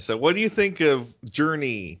So what do you think of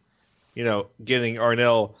Journey, getting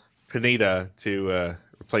Arnel Pineda to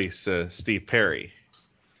replace Steve Perry?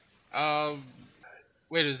 Um,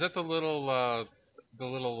 Wait, is that the little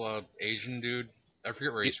Asian dude? I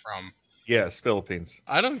forget where Y- he's from. yes, Philippines.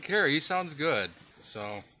 I don't care. He sounds good.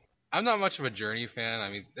 So I'm not much of a Journey fan. I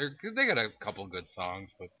mean, they got a couple good songs,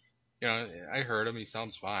 but I heard him. He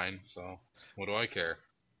sounds fine. So what do I care?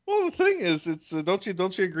 Well, the thing is, it's don't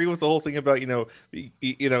you agree with the whole thing about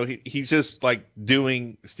he's just like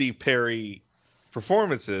doing Steve Perry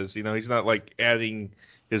performances. He's not like adding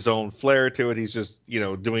his own flair to it. He's just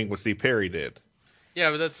doing what Steve Perry did. Yeah,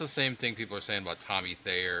 but that's the same thing people are saying about Tommy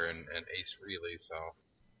Thayer and Ace Frehley. So,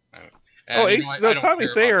 uh, Oh, and I no, don't Tommy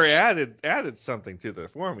care about Thayer that. added something to the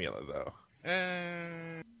formula though.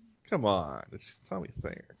 Uh, Come on, it's Tommy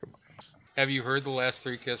Thayer. Come on. have you heard the last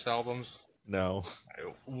three Kiss albums? No.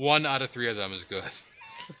 One out of three of them is good.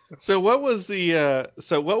 So what was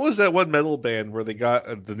that one metal band where they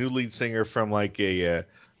got the new lead singer from like a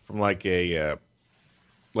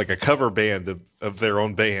cover band of their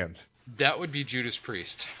own band? That would be Judas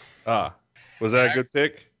Priest. Ah, was that a Yeah. good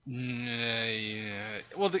pick? Yeah.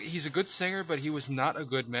 Well, he's a good singer, but he was not a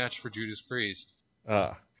good match for Judas Priest.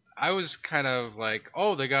 Ah, I was kind of like,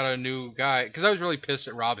 oh, they got a new guy, because I was really pissed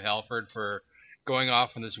at Rob Halford for going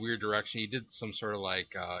off in this weird direction. He did some sort of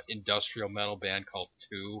like industrial metal band called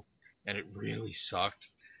Two, and it really sucked.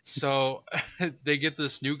 So they get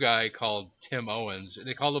this new guy called Tim Owens.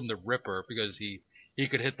 They called him the Ripper because he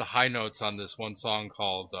could hit the high notes on this one song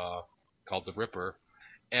called the Ripper,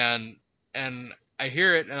 and and I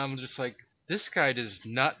hear it and I'm just like, this guy does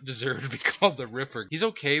not deserve to be called the Ripper. He's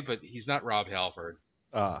okay, but he's not Rob Halford.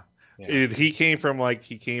 ah. Yeah. He came from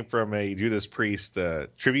a Judas Priest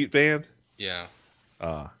tribute band. Yeah.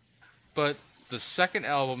 Ah, But the second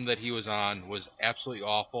album that he was on was absolutely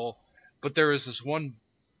awful. But there was this one,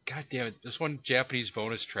 god damn it, this one Japanese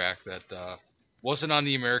bonus track that wasn't on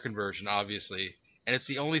the American version, obviously, and it's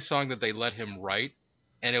the only song that they let him write,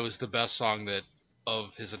 and it was the best song that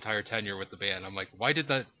of his entire tenure with the band. I'm like, why did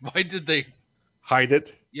that? Why did they? hide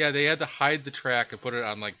it. Yeah, they had to hide the track and put it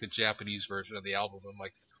on like the Japanese version of the album. I'm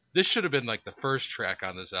like, this should have been like the first track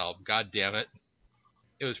on this album. God damn it,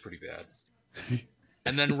 it was pretty bad.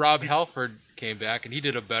 And then Rob Halford came back and he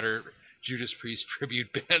did a better Judas Priest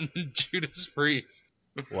tribute band than Judas Priest.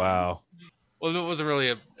 Wow. Well, it wasn't really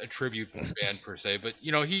a tribute band per se, but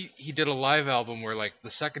he did a live album where like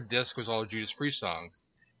the second disc was all Judas Priest songs,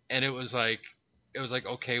 and it was like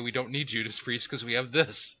okay, we don't need Judas Priest because we have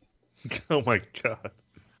this. Oh my god.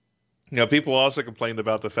 People also complained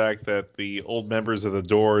about the fact that the old members of the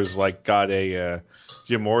Doors got a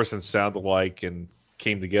Jim Morrison sound alike and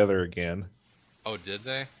came together again, Oh, did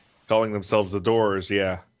they? calling themselves the Doors.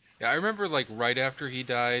 Yeah. Yeah, I remember like right after he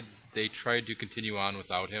died, they tried to continue on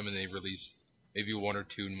without him, and they released maybe one or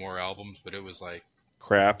two more albums, but it was like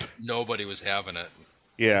Crap. nobody was having it.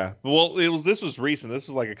 Yeah. Well, this was recent. This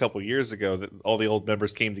was like a couple years ago that all the old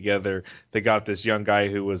members came together. They got this young guy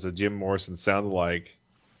who was a Jim Morrison sound alike,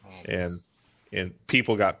 Um, and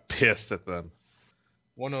people got pissed at them.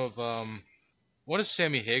 one of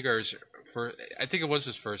Sammy Hagar's I think it was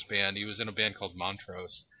his first band. He was in a band called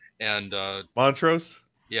Montrose, and Montrose.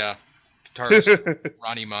 yeah, guitarist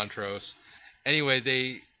Ronnie Montrose.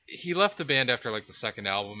 Anyway, he left the band after like the second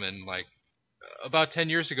album, and like about 10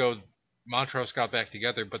 years ago, Montrose got back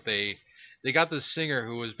together, but they got this singer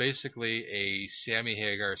who was basically a Sammy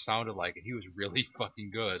Hagar sounded like, and he was really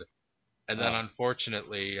fucking good. And then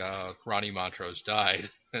unfortunately, Ronnie Montrose died,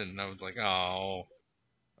 and I was like, oh,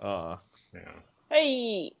 uh, yeah,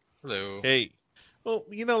 Hey, hello. hey. Well,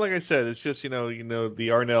 like I said, it's just the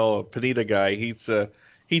Arnel Pineda guy.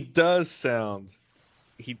 He does sound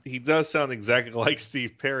he does sound exactly like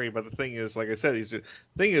Steve Perry, but the thing is, like I said,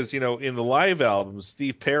 in the live albums,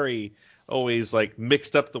 Steve Perry always like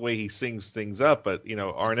mixed up the way he sings things up, but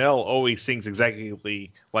Arnel always sings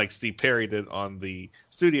exactly like Steve Perry did on the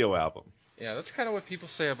studio album. Yeah, that's kind of what people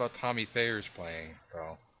say about Tommy Thayer's playing,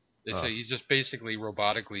 though. They say he's just basically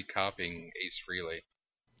robotically copying Ace Frehley.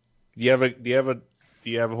 Do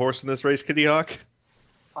you have a horse in this race, Kitty Hawk?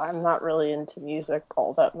 I'm not really into music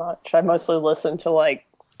all that much. I mostly listen to like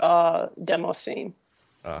demo scene.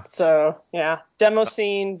 So yeah, demo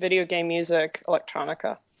scene, video game music,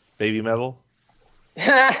 electronica. Baby metal.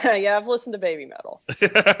 Yeah, I've listened to baby metal.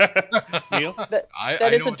 Neil?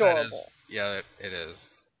 That is know what that adorable. is. Yeah, it is.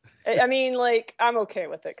 I mean, like, I'm okay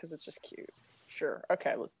with it because it's just cute. Sure.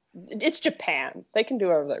 Okay. It's Japan. They can do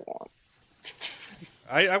whatever they want.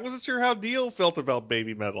 I wasn't sure how Neil felt about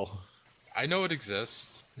baby metal. I know it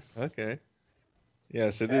exists. Okay.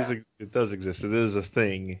 Yes, it is. It does exist. It is a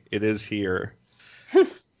thing. It is here.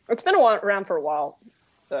 It's been around for a while,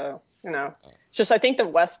 so it's just I think the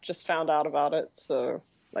West just found out about it, so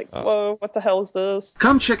whoa, what the hell is this?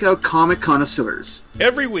 Come check out Comic Connoisseurs.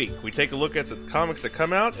 Every week, we take a look at the comics that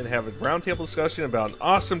come out and have a roundtable discussion about an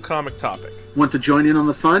awesome comic topic. Want to join in on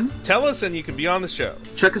the fun? Tell us and you can be on the show.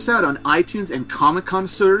 Check us out on iTunes and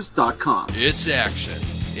ComicConnoisseurs.com. It's action.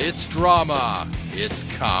 It's drama. It's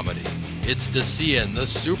comedy. It's Decian, the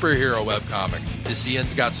superhero webcomic.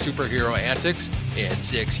 Decian's got superhero antics and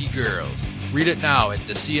sexy girls. Read it now at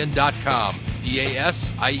Decian.com.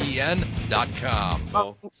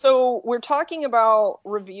 DASIEN.com. So we're talking about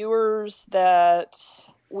reviewers that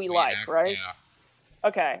we like, right? Yeah.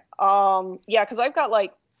 Okay. Yeah, because I've got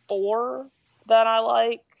 4 that I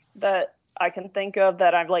like that I can think of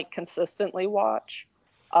that I consistently watch.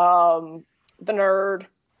 The Nerd,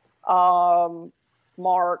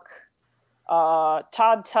 Mark,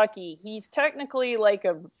 Todd Tuckey. He's technically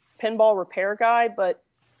a pinball repair guy, but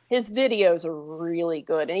his videos are really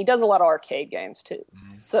good, and he does a lot of arcade games too.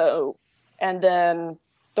 Mm-hmm. So, and then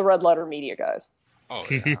the Red Letter Media guys. Oh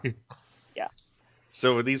yeah. Yeah.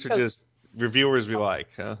 So these are just reviewers we like,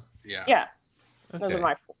 huh? Yeah. Yeah. Okay. Those are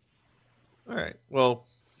my 4. All right. Well,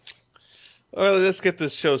 let's get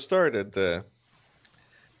this show started.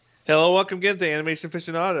 Hello, welcome again to Animation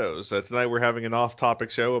Aficionados. Tonight we're having an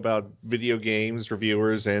off-topic show about video games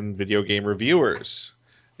reviewers and video game reviewers.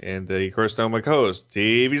 And of course, now my co-host,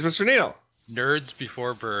 TV's Mr. Neil. Nerds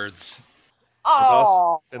before birds.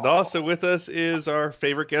 Oh. And also with us is our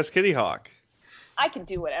favorite guest, Kitty Hawk. I can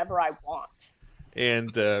do whatever I want.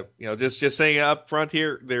 And just saying up front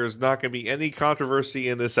here, there's not going to be any controversy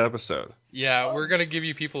in this episode. Yeah, we're gonna give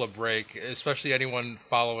you people a break, especially anyone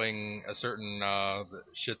following a certain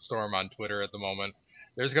shitstorm on Twitter at the moment.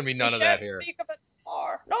 There's gonna be none of that here. Speak of it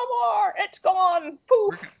more. No more. It's gone.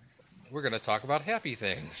 Poof. We're gonna talk about happy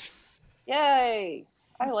things. Yay!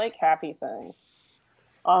 I like happy things.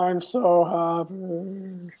 I'm so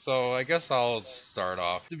happy. So I guess I'll start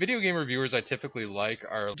off. The video game reviewers I typically like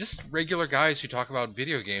are just regular guys who talk about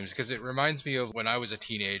video games, because it reminds me of when I was a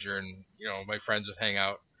teenager and my friends would hang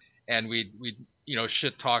out and we'd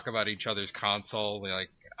shit talk about each other's console.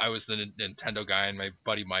 I was the Nintendo guy and my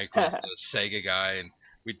buddy Mike was the Sega guy, and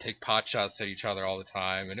we'd take pot shots at each other all the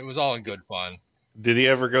time, and it was all in good fun. Did he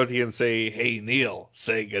ever go to you and say, "Hey Neil,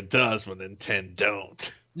 Sega does when Nintendo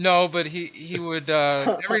don't"? No, but he would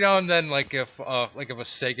every now and then, if a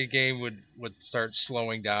Sega game would start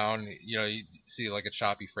slowing down, you see a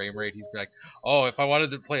choppy frame rate, he'd be like, "Oh, if I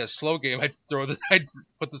wanted to play a slow game, I'd put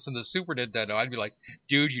this in the Super Nintendo." I'd be like,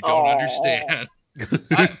 "Dude, you don't understand."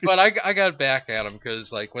 But I got back at him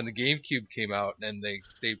because when the GameCube came out and they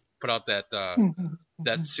put out that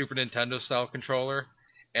Super Nintendo style controller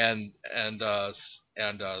and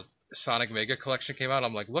Sonic Mega Collection came out,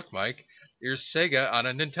 I'm like, "Look, Mike, here's Sega on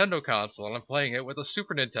a Nintendo console, and I'm playing it with a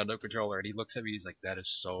Super Nintendo controller." And he looks at me, he's like, "That is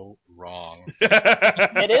so wrong."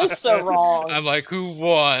 It is so wrong. I'm like, "Who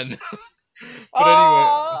won?"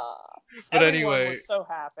 Everyone was so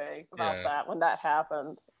happy about that when that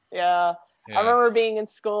happened. Yeah. I remember being in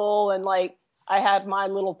school and I had my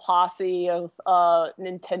little posse of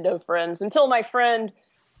Nintendo friends until my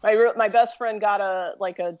best friend got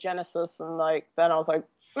a Genesis, and then I was like,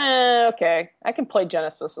 okay, I can play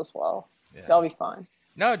Genesis as well. Yeah. That'll be fine.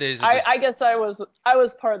 Nowadays, I guess I was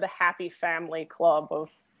part of the happy family club of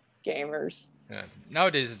gamers. Yeah.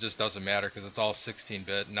 Nowadays it just doesn't matter because it's all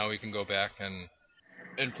 16-bit. Now we can go back and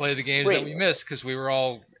play the games that we missed because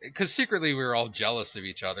secretly we were all jealous of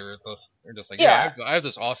each other. We're just like, I have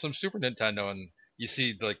this awesome Super Nintendo, and you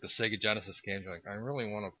see the Sega Genesis games, you're like, I really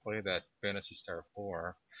want to play that Phantasy Star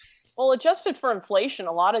 4. Well, adjusted for inflation,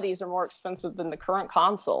 a lot of these are more expensive than the current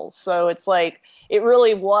consoles. So it's it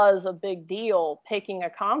really was a big deal picking a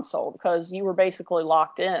console because you were basically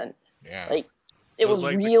locked in. Yeah. It was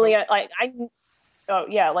really I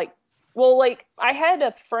had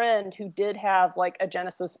a friend who did have a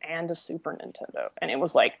Genesis and a Super Nintendo, and it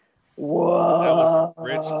was whoa. That was a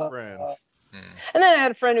rich friend. And then I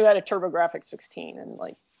had a friend who had a TurboGrafx 16, and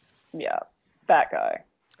that guy.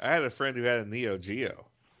 I had a friend who had a Neo Geo.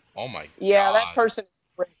 Oh my god. Yeah, that person is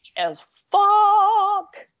rich as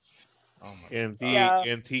fuck. Oh my god.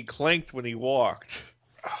 And he clanked when he walked.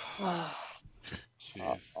 Jeez.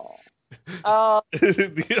 I'm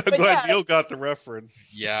glad Neil got the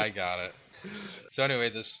reference. Yeah, I got it. So anyway,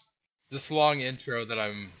 this long intro that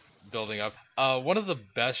I'm building up. One of the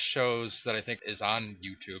best shows that I think is on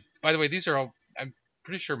YouTube. By the way, these are all, I'm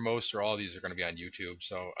pretty sure most or all of these are going to be on YouTube.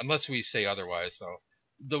 So unless we say otherwise, so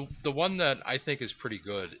the one that I think is pretty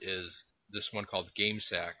good is this one called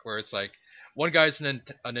GameSack, where it's one guy's a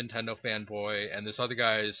Nintendo fanboy and this other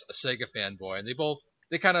guy's a Sega fanboy, and they both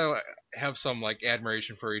they kind of have some like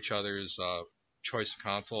admiration for each other's choice of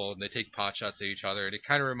console, and they take pot shots at each other, and it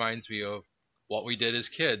kind of reminds me of what we did as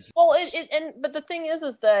kids. Well, but the thing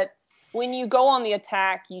is that when you go on the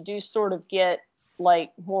attack, you do sort of get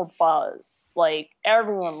like more buzz. Like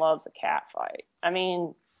everyone loves a cat fight. I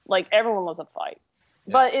mean, like everyone loves a fight,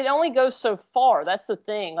 but it only goes so far. That's the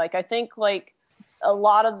thing. Like I think like a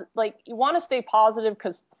lot of like you want to stay positive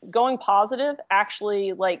because going positive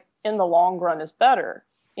actually like in the long run is better.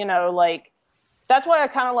 You know, like that's why I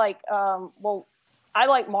kind of like I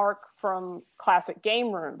like Mark from Classic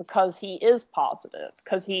Game Room because he is positive.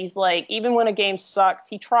 Because he's like, even when a game sucks,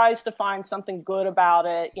 he tries to find something good about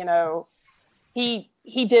it. You know, he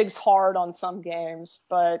digs hard on some games,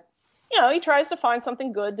 but you know, he tries to find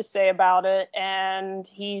something good to say about it, and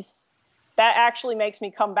that actually makes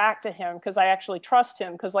me come back to him because I actually trust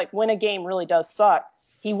him. Because like when a game really does suck,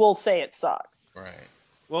 he will say it sucks. Right.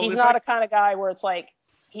 Well, he's not a kind of guy where it's like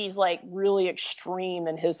he's like really extreme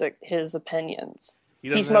in his opinions.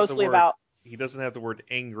 He's mostly about. He doesn't have the word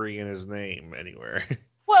angry in his name anywhere.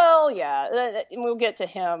 Well, yeah, we'll get to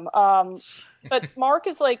him. But Mark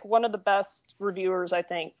is like one of the best reviewers I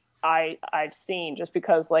think I've seen, just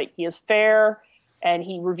because like he is fair and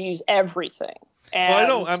he reviews everything. And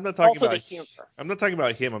well, I'm not talking about humor. I'm not talking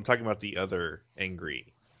about him. I'm talking about the other angry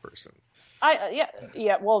person.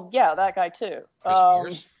 That guy too.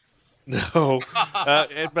 No, but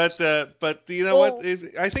you know what?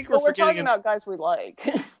 I think we're forgetting. Talking about guys we like.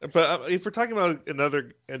 But if we're talking about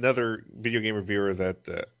another video game reviewer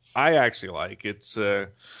that I actually like, it's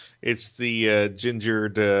the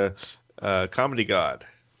gingered comedy god.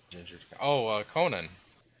 Conan.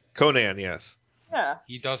 Conan, yes. Yeah.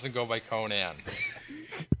 He doesn't go by Conan.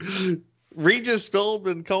 Regis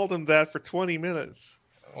Philbin called him that for 20 minutes.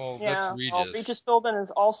 Well, that's Regis. Well, Regis Philbin is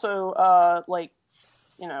also like,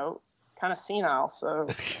 you know, kind of senile, so.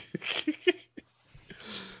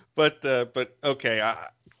 but okay,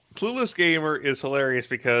 Clueless Gamer is hilarious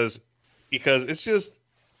because it's just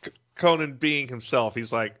Conan being himself.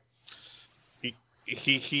 He's like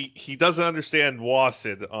he doesn't understand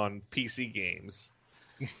WASD on PC games,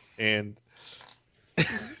 and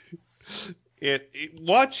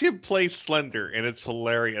watch him play Slender, and it's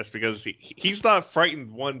hilarious because he's not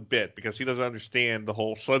frightened one bit because he doesn't understand the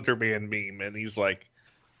whole Slender Man meme, and he's like,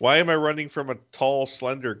 why am I running from a tall,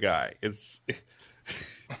 slender guy? It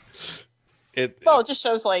just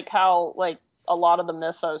shows like how like a lot of the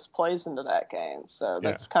mythos plays into that game. So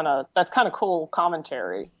that's kind of cool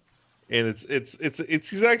commentary. And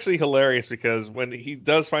it's actually hilarious because when he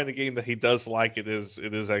does find a game that he does like, it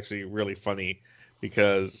is actually really funny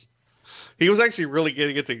because he was actually really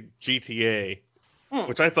getting into GTA,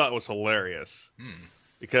 which I thought was hilarious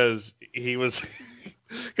because he was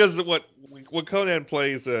because when Conan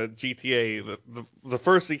plays GTA, the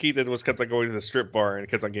first thing he did was kept on going to the strip bar and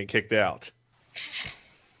kept on getting kicked out.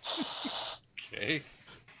 Okay.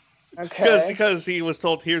 Because he was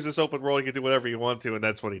told, here's this open world, you can do whatever you want to, and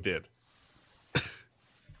that's what he did.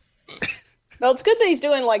 Well, it's good that he's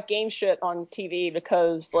doing like game shit on TV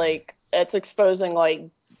because like it's exposing like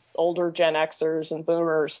older Gen Xers and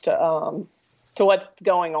Boomers to what's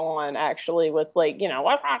going on actually with like, you know,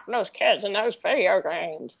 what happened to those kids in those video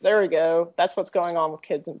games. There we go. That's what's going on with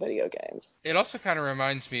kids in video games. It also kind of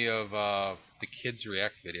reminds me of the Kids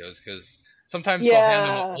React videos because sometimes they'll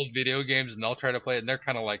hand them old video games and they'll try to play it and they're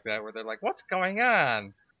kind of like that where they're like, what's going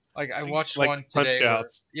on? Like I watched one today.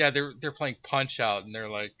 They're playing Punch Out and they're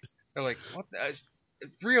like, what?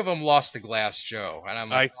 Three of them lost to Glass Joe, and I'm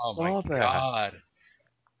like, oh my god!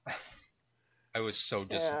 I was so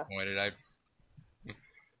disappointed.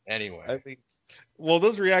 Anyway. I mean, well,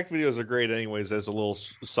 those React videos are great, anyways. As a little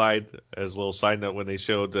side note, when they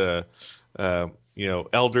showed,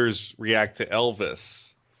 elders react to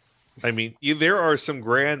Elvis. I mean, there are some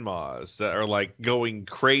grandmas that are like going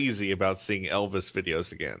crazy about seeing Elvis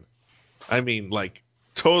videos again. I mean, like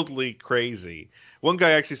totally crazy. One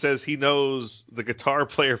guy actually says he knows the guitar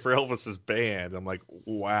player for Elvis's band. I'm like,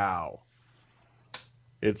 wow.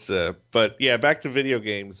 It's but yeah, back to video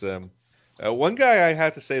games. One guy I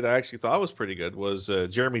have to say that I actually thought was pretty good was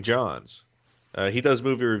Jeremy Johns. He does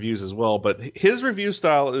movie reviews as well, but his review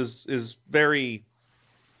style is very,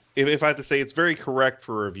 if I have to say, it's very correct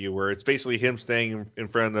for a review, where it's basically him staying in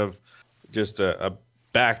front of just a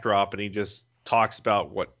backdrop and he just talks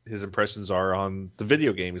about what his impressions are on the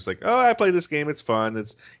video game. He's like, oh, I played this game, it's fun.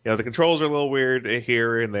 It's, the controls are a little weird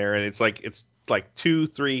here and there, and it's like 2,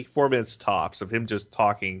 3, 4 minutes tops of him just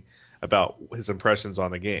talking about his impressions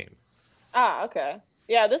on the game. Ah, okay.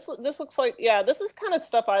 Yeah, this looks like, this is kind of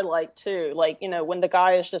stuff I like too. Like, when the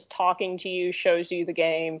guy is just talking to you, shows you the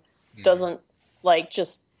game, doesn't Like,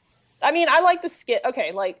 just, I mean, I like the skit.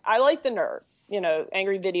 Okay, like, I like the nerd,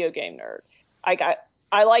 angry video game nerd.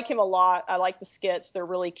 I like him a lot. I like the skits. They're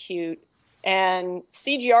really cute. And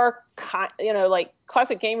CGR, like,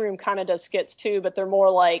 Classic Game Room kind of does skits too, but they're more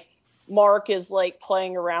like Mark is like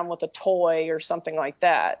playing around with a toy or something like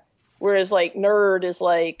that. Whereas like Nerd is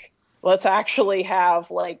like, let's actually have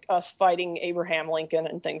like us fighting Abraham Lincoln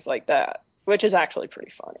and things like that, which is actually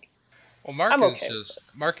pretty funny. Well,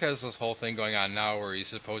 Mark has this whole thing going on now where he's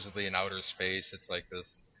supposedly in outer space. It's like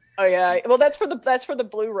this. Oh yeah, well that's for the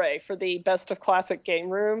Blu-ray for the Best of Classic Game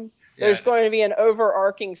Room. Yeah. There's going to be an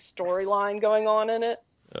overarching storyline going on in it.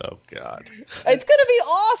 Oh God. It's gonna be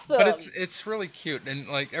awesome. But it's really cute, and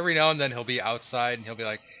like every now and then he'll be outside and he'll be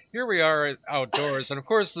like, "Here we are outdoors," and of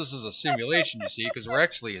course this is a simulation, you see, because we're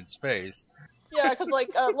actually in space. Yeah, because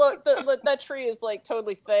like look, that tree is like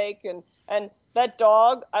totally fake, and that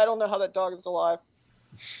dog, I don't know how that dog is alive.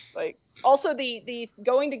 Like, also the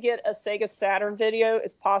going to get a Sega Saturn video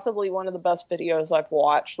is possibly one of the best videos I've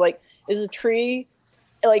watched. Like, is a tree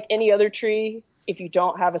like any other tree? If you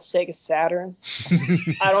don't have a Sega Saturn,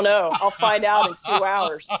 I don't know. I'll find out in 2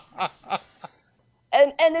 hours.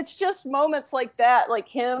 And it's just moments like that, like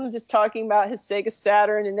him just talking about his Sega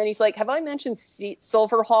Saturn, and then he's like, "Have I mentioned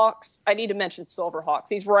Silverhawks? I need to mention Silverhawks."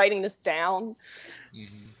 He's writing this down.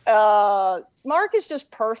 Mm-hmm. Mark is just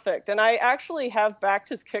perfect, and I actually have backed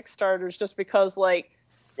his Kickstarters just because, like,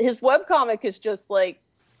 his webcomic is just like,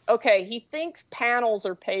 okay, he thinks panels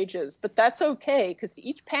are pages, but that's okay because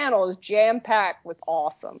each panel is jam-packed with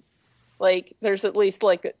awesome. Like, there's at least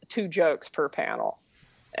like 2 jokes per panel.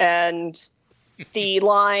 And the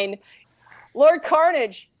line, "Lord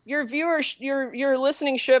Carnage, your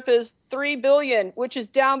listening ship is 3 billion, which is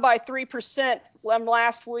down by 3% from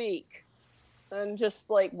last week." And just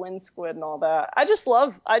like Wind Squid and all that. I just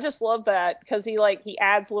love that because he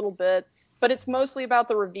adds little bits, but it's mostly about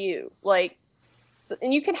the review. Like,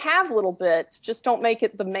 and you can have little bits, just don't make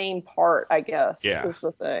it the main part, I guess, is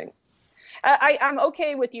the thing. I'm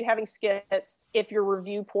okay with you having skits if your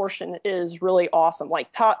review portion is really awesome.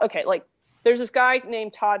 Like, Todd, there's this guy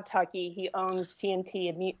named Todd Tuckey. He owns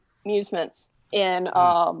TNT Amusements in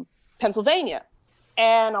Pennsylvania.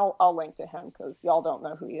 And I'll link to him because y'all don't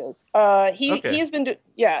know who he is. He has been,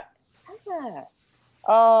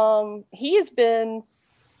 he has been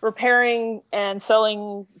repairing and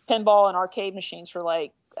selling pinball and arcade machines for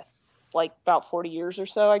like about 40 years or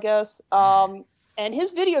so, I guess. And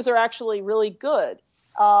his videos are actually really good.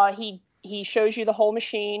 He shows you the whole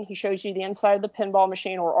machine. He shows you the inside of the pinball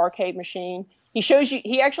machine or arcade machine.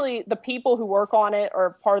 The people who work on it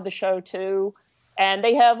are part of the show too. And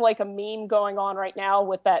they have like a meme going on right now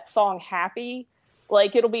with that song Happy.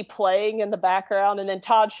 Like, it'll be playing in the background, and then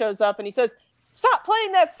Todd shows up and he says, "Stop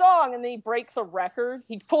playing that song," and then he breaks a record.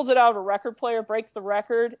 He pulls it out of a record player, breaks the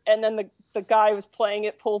record, and then the guy who's playing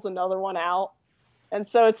it pulls another one out. And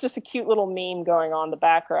so it's just a cute little meme going on in the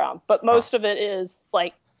background. But most of it is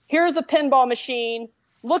like, here's a pinball machine.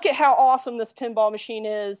 Look at how awesome this pinball machine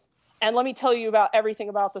is. And let me tell you about everything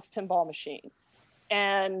about this pinball machine.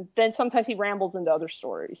 And then sometimes he rambles into other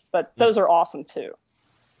stories, but those are awesome too.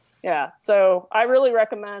 Yeah, so I really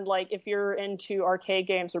recommend, like, if you're into arcade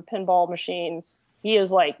games or pinball machines, he is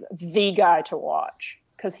like the guy to watch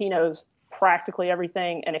because he knows practically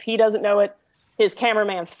everything. And if he doesn't know it, his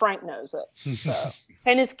cameraman Frank knows it. So.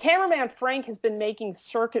 And his cameraman Frank has been making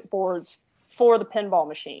circuit boards for the pinball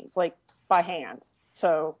machines, like, by hand.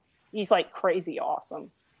 So he's like crazy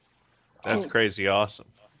awesome. That's crazy awesome.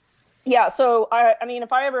 Yeah, so I mean,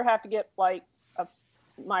 if I ever have to get like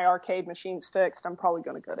my arcade machines fixed, I'm probably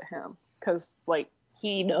going to go to him because like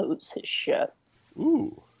he knows his shit.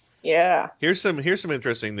 Ooh. Yeah. Here's some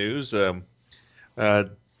interesting news.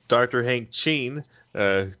 Dr. Hank Cheen,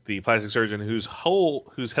 the plastic surgeon who's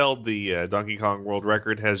held the Donkey Kong world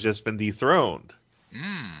record, has just been dethroned.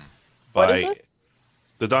 What is this?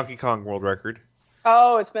 The Donkey Kong world record.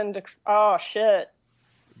 Oh, it's been oh shit.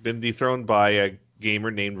 Been dethroned by a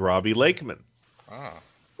gamer named Robbie Lakeman. Ah.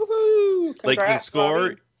 Woohoo! Lakeman's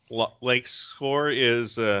score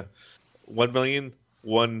is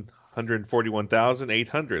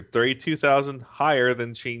 1,141,800, 32,000 higher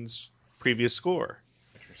than Cheen's previous score.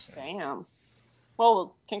 Damn.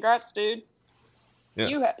 Well, congrats, dude.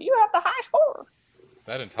 Yes. You have the high score.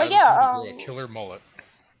 That entitles him to a killer mullet.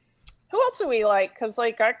 Who else do we like? Because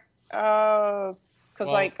I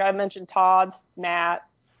mentioned Todd's, Matt.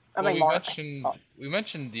 Mark. We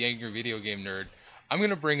mentioned the Angry Video Game Nerd. I'm going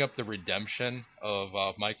to bring up the redemption of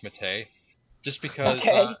Mike Matei, just because,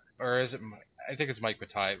 or is it? I think it's Mike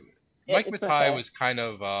Matei. Mike Matei was kind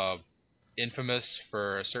of infamous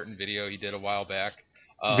for a certain video he did a while back.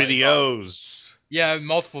 Videos. Yeah,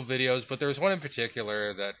 multiple videos, but there was one in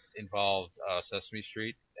particular that involved Sesame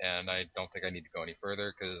Street, and I don't think I need to go any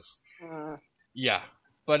further because, yeah.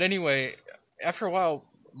 But anyway, after a while,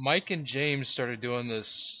 Mike and James started doing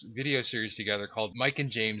this video series together called Mike and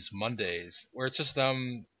James Mondays, where it's just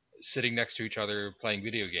them sitting next to each other playing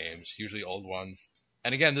video games, usually old ones.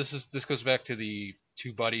 And again, this goes back to the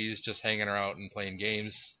two buddies just hanging out and playing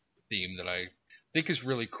games theme that I think is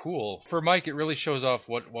really cool. For Mike, it really shows off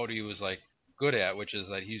what he was like good at, which is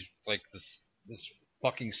that he's like this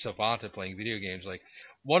fucking savant at playing video games. Like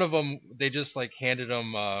one of them, they just like handed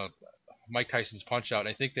him Mike Tyson's Punch Out. And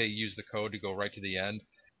I think they used the code to go right to the end.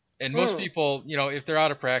 And most people, if they're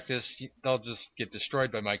out of practice, they'll just get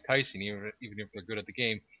destroyed by Mike Tyson, even if they're good at the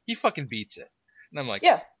game. He fucking beats it. And I'm like,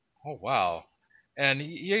 oh wow. And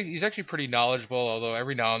he's actually pretty knowledgeable, although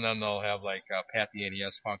every now and then they'll have like Pat the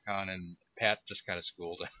NES Punk on, and Pat just kind of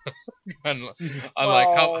schooled him on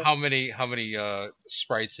like how many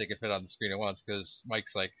sprites they can fit on the screen at once. Because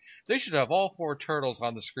Mike's like, they should have all 4 turtles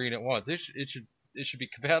on the screen at once. It should be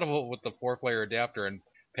compatible with the 4-player adapter. And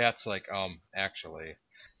Pat's like, actually.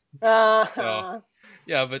 So,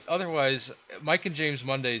 yeah, but otherwise, Mike and James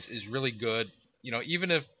Mondays is really good.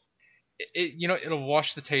 Even if it'll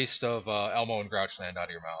wash the taste of Elmo and Grouchland out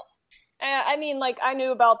of your mouth. I mean, like, I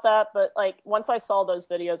knew about that, but like once I saw those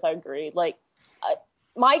videos, I agreed. Like,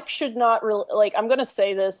 Mike should not really, like, I'm gonna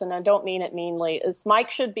say this, and I don't mean it meanly. Is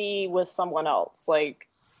Mike should be with someone else. Like,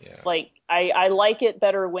 I like it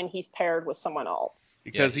better when he's paired with someone else.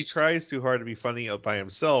 Because he tries too hard to be funny by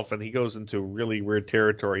himself, and he goes into really weird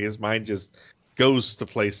territory. His mind just goes to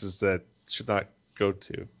places that should not go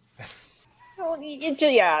to. Well, he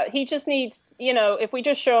just needs, if we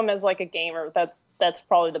just show him as like a gamer, that's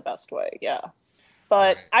probably the best way. Yeah.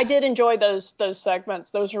 But I did enjoy those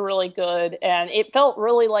segments. Those are really good, and it felt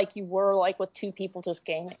really like you were like with 2 people just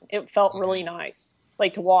gaming. It felt really nice,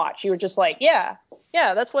 like to watch. You were just like, yeah,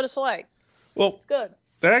 that's what it's like. Well, it's good.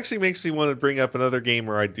 That actually makes me want to bring up another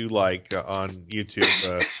gamer I do like on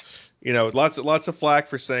YouTube. Lots of flack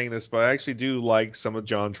for saying this, but I actually do like some of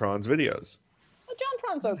JonTron's videos. Well,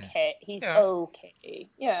 JonTron's okay. He's okay.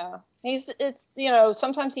 Yeah. It's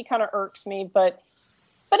sometimes he kind of irks me, but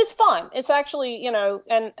it's fun. It's actually,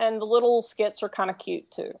 and the little skits are kind of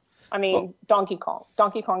cute too. I mean, Donkey Kong.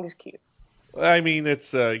 Donkey Kong is cute. I mean,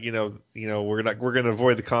 it's we're going to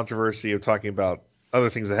avoid the controversy of talking about other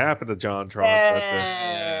things that happen to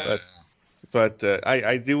JonTron, but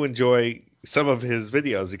I do enjoy some of his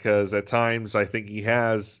videos because at times I think he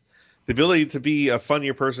has the ability to be a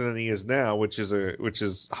funnier person than he is now, which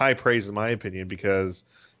is high praise in my opinion because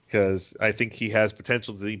I think he has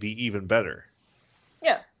potential to be even better.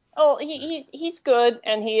 Yeah. Oh, he's good,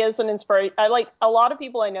 and he is an inspiration. I like a lot of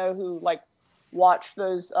people I know who like watch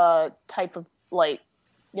those type of like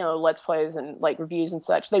Let's Plays and like reviews and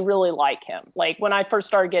such. They really like him. Like when I first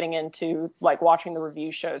started getting into like watching the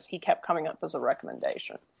review shows, he kept coming up as a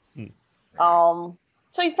recommendation.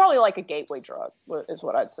 So he's probably like a gateway drug, is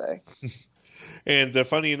what I'd say. And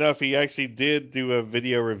funny enough, he actually did do a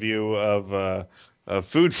video review of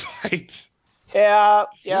Food Fight. Yeah.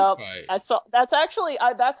 I saw. That's actually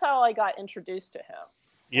that's how I got introduced to him.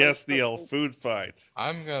 Yes, Neil, Food Fight.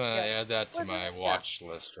 I'm gonna add that to my watch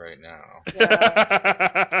list right now.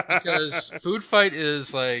 Yeah. Because Food Fight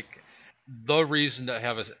is like the reason to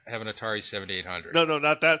have an Atari 7800. No,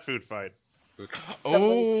 not that Food Fight.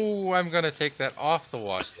 Oh, I'm gonna take that off the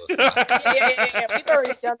watch list. Yeah. We've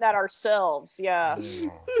already done that ourselves. Yeah. We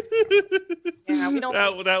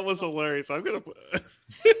don't. That was hilarious. I'm gonna.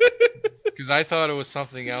 Because I thought it was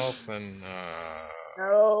something else, and.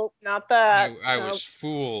 No, not that. I was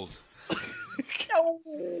fooled. No,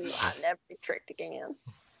 I'll never be tricked again.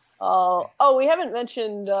 We haven't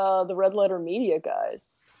mentioned the Red Letter Media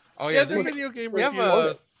guys. Oh yeah, they're video game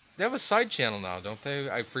reviews. They have a side channel now, don't they?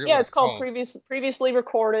 I forget. Yeah, it's called Previously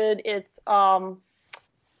Recorded. It's who's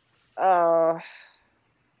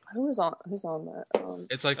on that?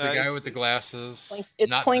 It's like the guy with the glasses.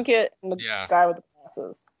 It's Plinkett and the guy with the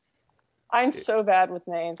glasses. I'm so bad with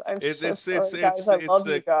names. I'm so sorry, guys. I love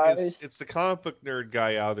you guys. It's the comic book nerd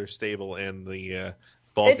guy out of their stable and the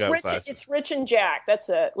bald guy with glasses. It's Rich and Jack. That's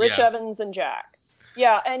it. Rich Evans and Jack.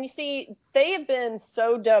 Yeah, and you see, they have been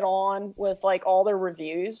so dead on with like all their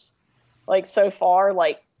reviews, like so far.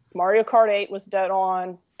 Like Mario Kart 8 was dead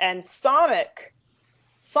on, and Sonic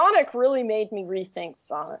really made me rethink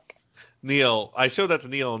Sonic. Neil, I showed that to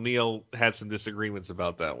Neil, and Neil had some disagreements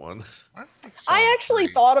about that one. I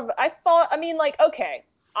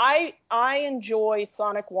enjoy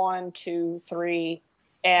Sonic 1, 2, 3.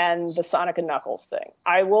 and the Sonic and Knuckles thing.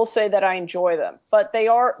 I will say that I enjoy them, but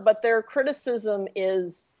their criticism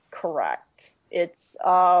is correct. It's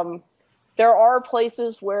there are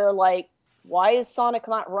places where, like, why is Sonic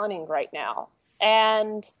not running right now?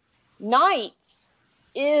 And Knights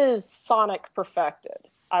is Sonic perfected,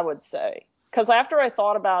 I would say. Because after I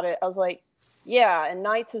thought about it, I was like, yeah, and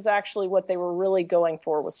Knights is actually what they were really going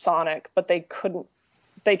for with Sonic, but they couldn't.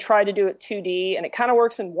 They tried to do it 2D, and it kind of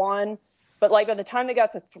works in 1. But, like, by the time they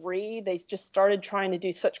got to 3, they just started trying to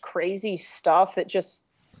do such crazy stuff.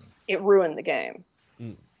 It ruined the game.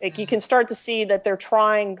 Like, you can start to see that they're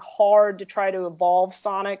trying hard to try to evolve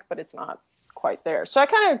Sonic, but it's not quite there. So I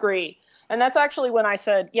kind of agree. And that's actually when I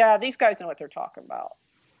said, yeah, these guys know what they're talking about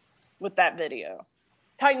with that video.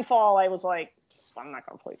 Titanfall, I was like, I'm not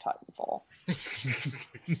going to play Titanfall.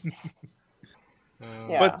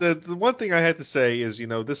 Yeah. But the one thing I had to say is,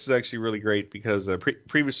 this is actually really great because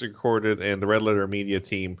previously recorded and the Red Letter Media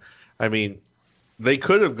team, I mean, they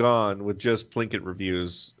could have gone with just Plinkett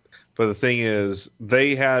reviews. But the thing is,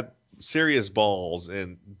 they had serious balls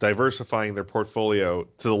in diversifying their portfolio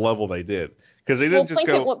to the level they did. Because they didn't just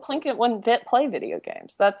go. Plinkett wouldn't play video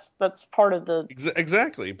games. That's part of the.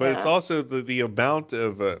 Exactly, but it's also the amount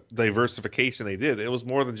of diversification they did. It was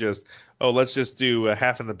more than just, let's just do a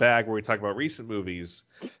half in the bag where we talk about recent movies.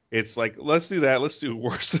 It's like, let's do that. Let's do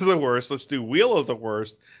worst of the worst. Let's do wheel of the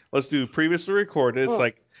worst. Let's do previously recorded. It's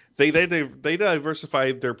like they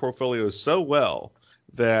diversified their portfolio so well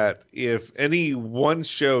that if any one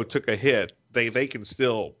show took a hit, they can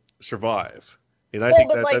still survive. And I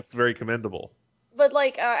think that's very commendable. But,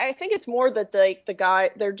 like, I think it's more that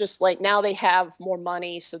they're just, like, now they have more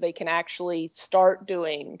money so they can actually start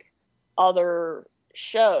doing other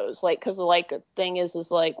shows. Like, because, like, the thing is,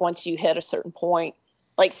 like, once you hit a certain point,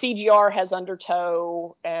 like, CGR has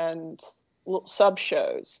Undertow and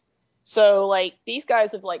sub-shows. So, like, these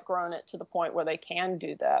guys have, like, grown it to the point where they can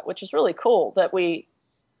do that, which is really cool that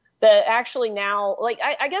actually now, like,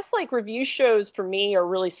 I guess, like, review shows for me are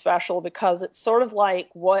really special because it's sort of like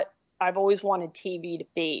what I've always wanted TV to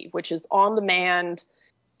be, which is on demand,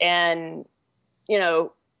 and,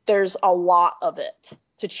 there's a lot of it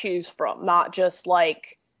to choose from, not just,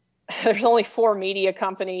 like, there's only 4 media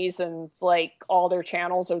companies and it's like all their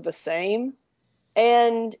channels are the same.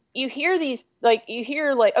 And you hear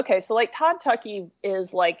okay, so, like, Todd Tuckey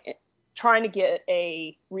is, like, trying to get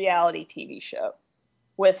a reality TV show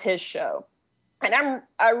with his show. And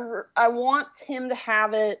I want him to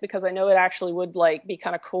have it because I know it actually would, like, be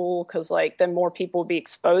kind of cool because, like, then more people would be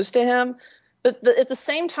exposed to him. But at the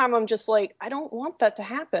same time, I'm just like, I don't want that to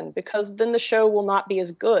happen because then the show will not be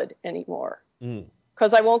as good anymore.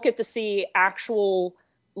 Because I won't get to see actual,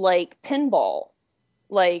 like, pinball.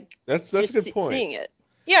 Like, that's a good point. Seeing it.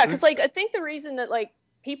 Yeah, because, like, I think the reason that, like,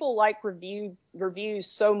 people like reviews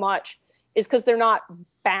so much is because they're not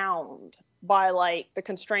bound by, like, the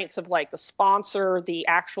constraints of, like, the sponsor, the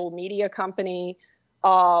actual media company.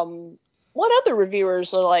 What other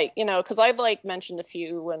reviewers are like, because I've, like, mentioned a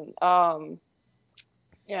few, and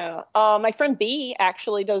my friend B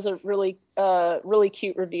actually does a really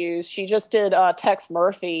cute reviews. She just did Tex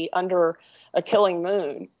Murphy Under a Killing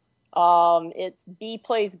Moon. It's B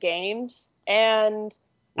Plays Games, and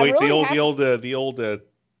wait, the old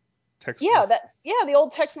Tex Murphy. The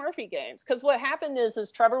old Tex Murphy games. Because what happened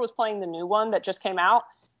is Trevor was playing the new one that just came out,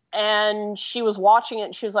 and she was watching it,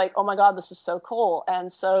 and she was like, oh my God, this is so cool.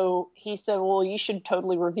 And so he said, well, you should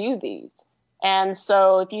totally review these. And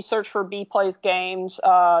so if you search for B Plays Games,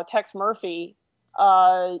 Tex Murphy,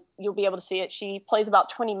 you'll be able to see it. She plays about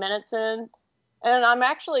 20 minutes in. And I'm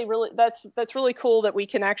actually that's really cool that we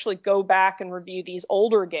can actually go back and review these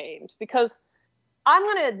older games, because I'm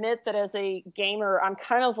going to admit that as a gamer, I'm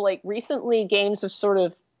kind of like, recently games have sort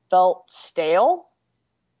of felt stale,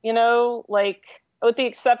 like, with the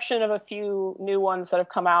exception of a few new ones that have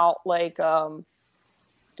come out, like Gunvolt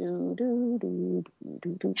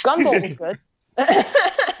was good.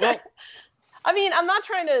 Well, I mean, I'm not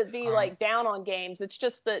trying to be, like, down on games. It's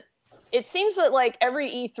just that it seems that, like, every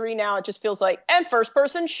E3 now, it just feels like, and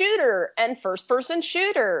first-person shooter.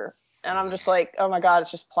 And I'm just like, oh my God,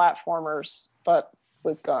 it's just platformers, but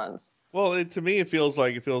with guns. Well, to me, it feels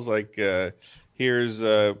like here's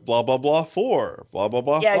blah blah blah 4, blah blah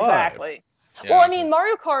blah 5. Yeah, exactly. Yeah. Well, I mean,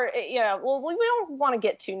 Mario Kart. Yeah. Well, we don't want to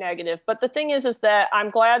get too negative, but the thing is that I'm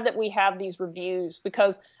glad that we have these reviews,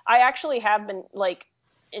 because I actually have been, like,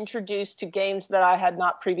 introduced to games that I had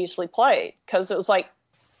not previously played, because it was like,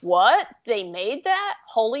 what? They made that?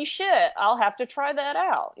 Holy shit! I'll have to try that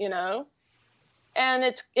out. And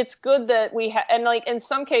it's good that we have, and, like, in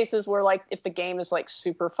some cases where, like, if the game is, like,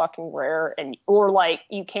 super fucking rare or, like,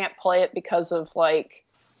 you can't play it because of, like,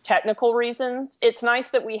 technical reasons, it's nice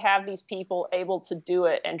that we have these people able to do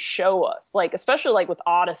it and show us, like, especially like with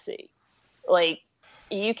Odyssey, like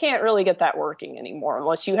you can't really get that working anymore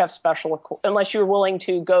unless you have unless you're willing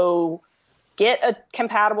to go get a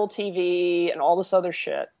compatible TV and all this other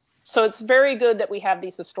shit. So it's very good that we have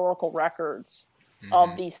these historical records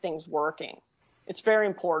of these things working. It's very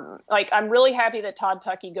important. Like, I'm really happy that Todd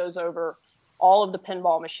Tuckey goes over all of the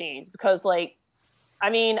pinball machines because, like, I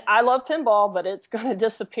mean, I love pinball, but it's going to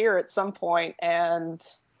disappear at some point, and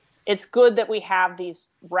it's good that we have these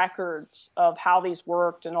records of how these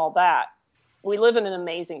worked and all that. We live in an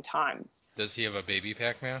amazing time. Does he have a baby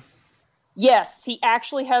Pac-Man? Yes, he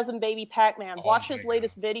actually has a baby Pac-Man. Watch his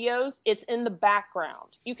latest videos. It's in the background.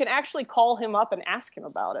 You can actually call him up and ask him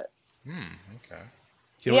about it. Okay.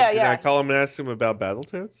 Can I call him and ask him about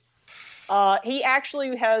Battletoads? He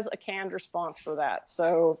actually has a canned response for that,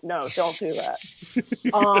 so no, don't do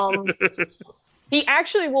that. He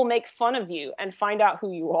actually will make fun of you and find out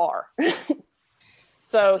who you are.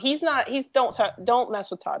 So don't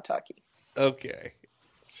mess with Todd Tuckey. Okay.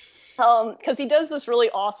 Because he does this really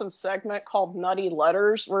awesome segment called Nutty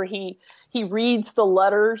Letters, where he reads the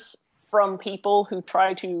letters from people who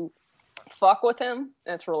try to fuck with him.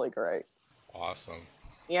 And it's really great. Awesome.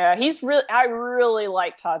 Yeah, I really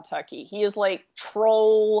like Todd Tuckey. He is like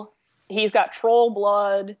troll. He's got troll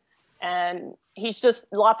blood, and he's just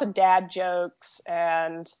lots of dad jokes.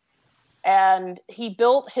 And he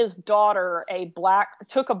built his daughter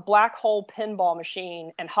took a black hole pinball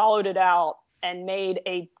machine and hollowed it out and made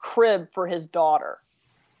a crib for his daughter.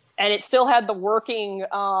 And it still had the working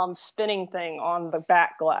spinning thing on the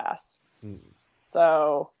back glass.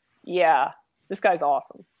 So, yeah, this guy's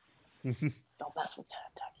awesome. Don't mess with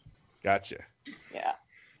Todd Tuckey. Gotcha. Yeah.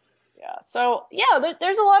 So, yeah,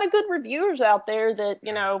 there's a lot of good reviewers out there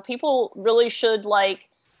that, people really should like.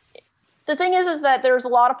 The thing is that there's a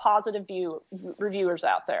lot of positive reviewers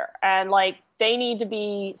out there, and like they need to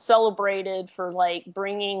be celebrated for like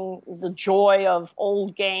bringing the joy of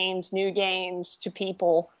old games, new games to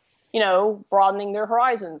people, broadening their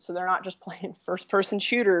horizons so they're not just playing first-person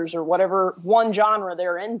shooters or whatever one genre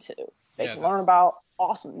they're into. They can learn about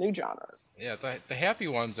awesome new genres. Yeah, the happy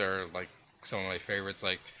ones are like some of my favorites.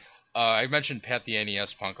 Like I mentioned Pat the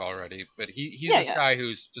NES Punk already, but he's this guy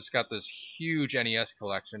who's just got this huge NES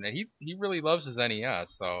collection, and he really loves his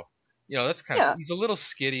NES. So that's kind of, he's a little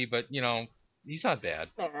skitty, but he's not bad.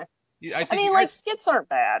 Yeah. I mean, skits aren't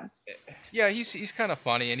bad. Yeah, he's kind of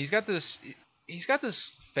funny, and he's got this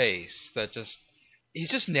face that he's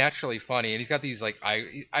just naturally funny, and he's got these like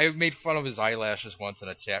I made fun of his eyelashes once in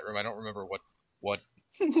a chat room. I don't remember what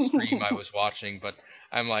stream I was watching, but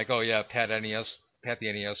I'm like, oh yeah, Pat the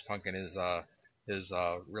NES Punk and his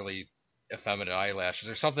really effeminate eyelashes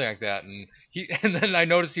or something like that, and then I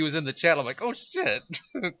noticed he was in the chat. I'm like, oh shit,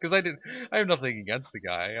 because I have nothing against the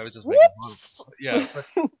guy. I was just making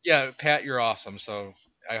fun. Yeah, Pat, you're awesome. So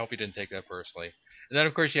I hope you didn't take that personally. And then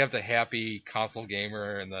of course you have the happy console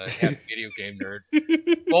gamer and the happy video game nerd,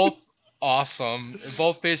 both awesome,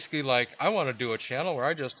 both basically like, I want to do a channel where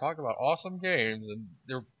I just talk about awesome games,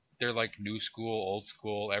 and they're like new school, old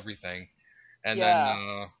school, everything. And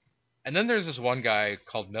then there's this one guy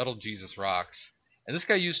called Metal Jesus Rocks, and this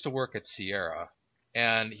guy used to work at Sierra,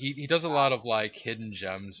 and he does a lot of like hidden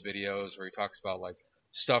gems videos where he talks about like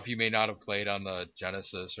stuff you may not have played on the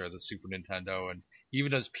Genesis or the Super Nintendo, and he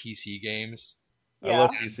even does PC games. I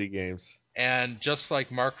love PC games. And just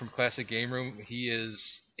like Mark from Classic Game Room, he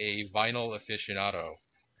is a vinyl aficionado,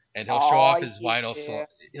 and he'll show off his vinyl.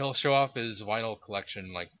 He'll show off his vinyl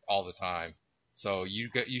collection like all the time. So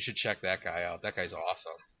you should check that guy out. That guy's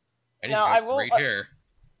awesome. And he's got great hair.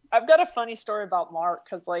 I've got a funny story about Mark,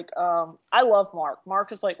 because I love Mark.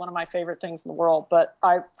 Mark is like one of my favorite things in the world. But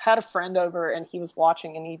I had a friend over, and he was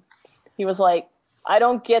watching, and he was like, I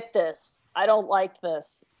don't get this. I don't like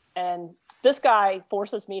this. And this guy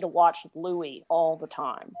forces me to watch Louie all the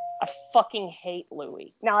time. I fucking hate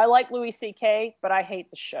Louie. Now, I like Louis C.K., but I hate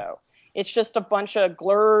the show. It's just a bunch of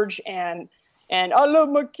glurge and I love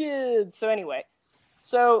my kids. So anyway,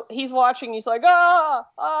 he's watching. He's like,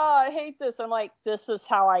 I hate this. I'm like, this is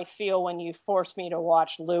how I feel when you force me to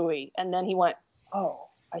watch Louie. And then he went, oh,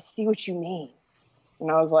 I see what you mean. And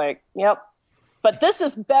I was like, yep. But this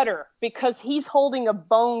is better because he's holding a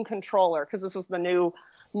bone controller, because this was the new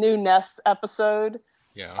NES episode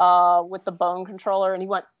with the bone controller. And he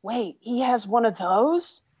went, wait, he has one of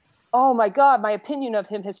those? Oh my God, my opinion of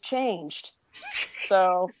him has changed.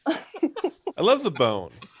 So I love the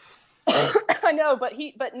bone. I know, but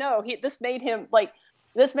this made him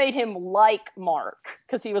like Mark,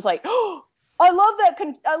 because he was like, oh, I love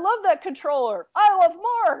that controller. I love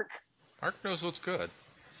Mark. Mark knows what's good.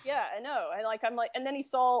 Yeah, I know. And then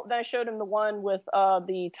then I showed him the one with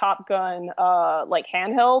the Top Gun like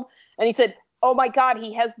handheld, and he said, "Oh my God,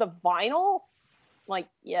 he has the vinyl." I'm like,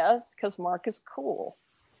 yes, because Mark is cool.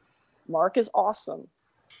 Mark is awesome,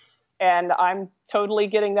 and I'm totally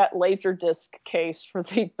getting that Laserdisc case for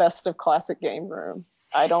the Best of Classic Game Room.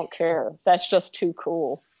 I don't care. That's just too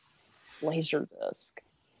cool. Laserdisc.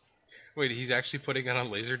 Wait, he's actually putting it on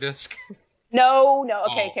Laserdisc? No.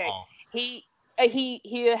 Okay.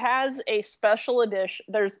 He has a special edition.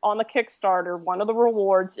 There's on the Kickstarter. One of the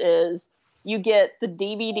rewards is you get the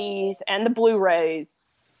DVDs and the Blu-rays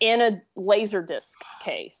in a Laserdisc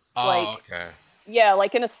case. Oh, okay. Yeah,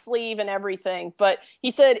 like in a sleeve and everything. But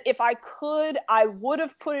he said if I could, I would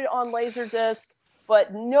have put it on Laserdisc,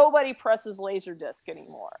 but nobody presses Laserdisc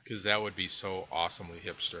anymore. Because that would be so awesomely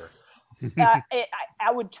hipster.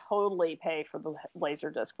 I would totally pay for the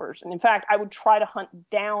Laserdisc version. In fact, I would try to hunt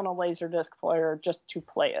down a Laserdisc player just to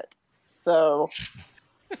play it. So,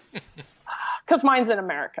 because mine's in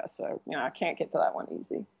America, so I can't get to that one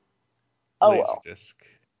easy. Oh well. Laserdisc.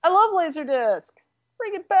 I love Laserdisc.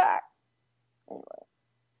 Bring it back. Anyway,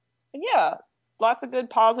 but yeah, lots of good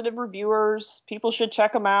positive reviewers. People should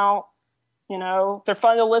check them out. They're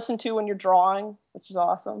fun to listen to when you're drawing, which is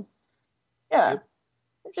awesome. Yeah. Yep.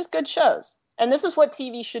 They're just good shows. And this is what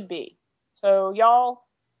TV should be. So y'all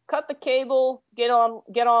cut the cable, get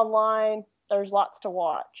online. There's lots to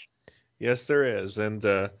watch. Yes, there is. And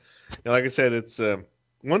like I said, it's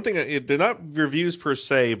one thing. They're not reviews per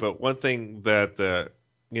se, but one thing that the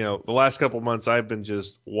last couple months I've been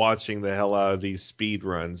just watching the hell out of these speed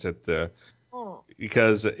runs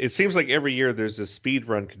because it seems like every year there's a speed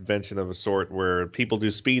run convention of a sort where people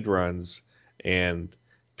do speed runs and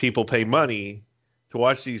people pay money to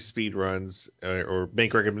watch these speed runs or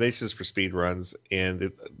make recommendations for speed runs,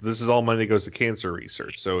 and this is all money that goes to cancer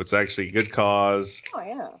research. So it's actually a good cause. Oh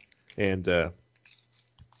yeah. And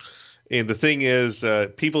the thing is,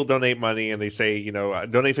 people donate money and they say,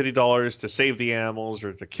 donate $50 to save the animals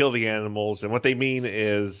or to kill the animals. And what they mean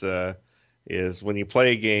is when you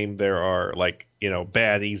play a game, there are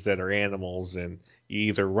baddies that are animals, and you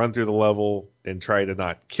either run through the level and try to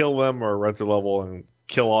not kill them, or run through the level and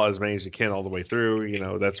kill as many as you can all the way through,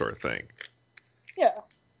 that sort of thing. Yeah.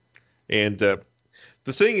 And the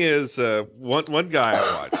thing is, one guy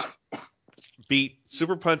I watched beat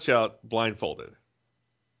Super Punch-Out blindfolded.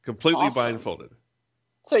 Completely awesome. Blindfolded.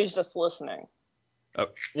 So he's just listening.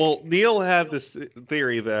 Well, Neil had this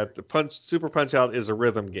theory that the Super Punch-Out is a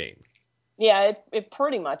rhythm game. Yeah, it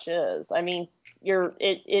pretty much is. I mean,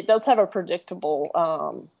 it does have a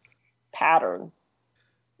predictable pattern.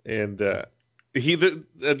 And a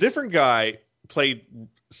different guy played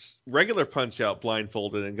regular Punch-Out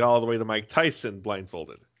blindfolded and got all the way to Mike Tyson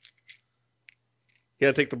blindfolded. He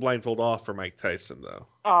had to take the blindfold off for Mike Tyson, though.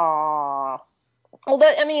 Aww. Well,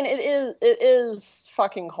 it is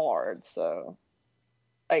fucking hard. So,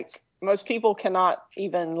 most people cannot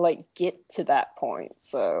even get to that point.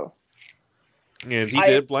 So. And he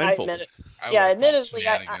did blindfolded. Admittedly,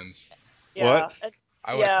 What?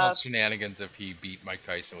 I would have called shenanigans if he beat Mike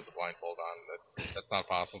Tyson with the blindfold on. That's not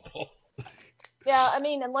possible. Yeah,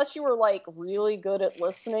 unless you were really good at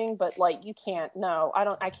listening, but you can't. No,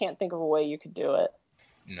 I can't think of a way you could do it.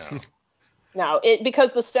 No. No,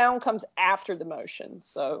 because the sound comes after the motion,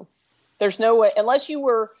 so there's no way unless you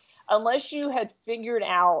had figured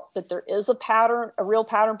out that there is a real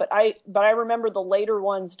pattern. But I remember the later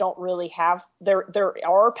ones don't really have there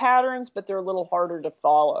are patterns, but they're a little harder to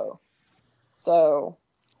follow. So,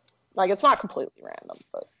 it's not completely random,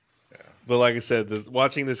 but. Yeah. But like I said,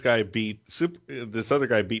 watching this guy this other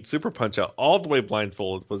guy beat Super Punch-Out all the way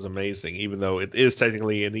blindfolded was amazing, even though it is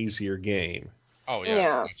technically an easier game. Oh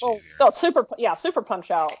yeah. Super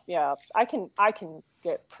Punch-Out. Yeah, I can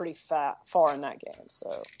get pretty far in that game.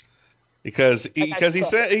 So. Because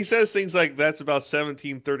he says things like that's about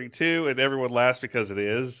 1732, and everyone laughs because it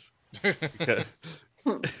is.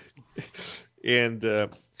 And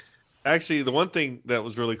actually, the one thing that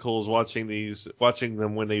was really cool is watching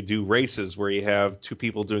them when they do races, where you have two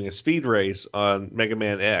people doing a speed race on Mega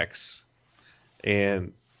Man X,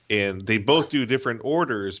 and they both do different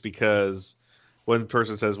orders because one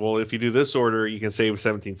person says, well, if you do this order, you can save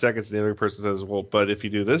 17 seconds, and the other person says, well, but if you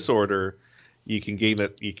do this order, you can gain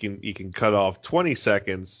that you can cut off 20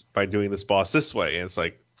 seconds by doing this boss this way. And it's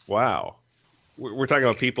like, wow, we're talking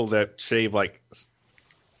about people that shave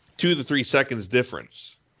 2 to 3 seconds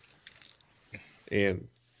difference. And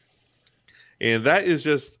that is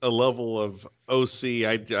just a level of OC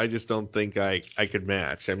I just don't think I could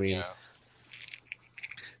match.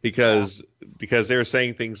 because they were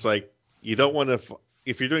saying things like you don't want to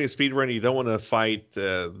if you're doing a speed run, you don't want to fight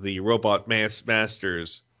the robot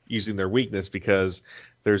masters using their weakness, because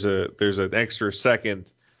there's an extra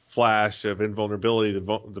second flash of invulnerability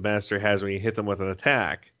the master has when you hit them with an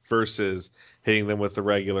attack versus hitting them with the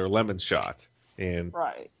regular lemon shot. And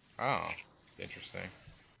right. Oh, interesting.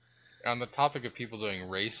 On the topic of people doing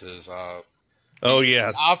races, yes,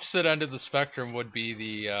 the opposite end of the spectrum would be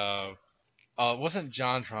the it wasn't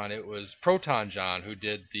JonTron, it was Proton John who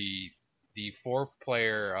did the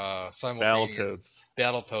 4-player simultaneous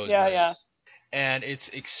Battletoads race. Yeah. And it's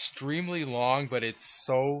extremely long, but it's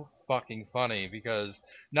so fucking funny because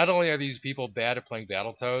not only are these people bad at playing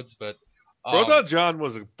Battletoads, but Proton John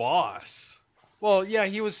was a boss. Well, yeah,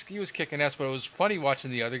 he was kicking ass, but it was funny watching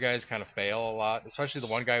the other guys kind of fail a lot, especially the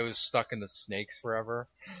one guy who was stuck in the snakes forever.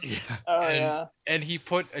 Yeah. Oh, and he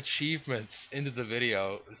put achievements into the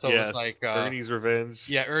video, so yes. It's like Ernie's Revenge.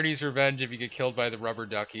 Yeah, Ernie's Revenge if you get killed by the rubber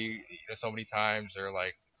ducky so many times, or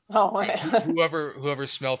like whoever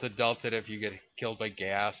smelt it dealt it if you get killed by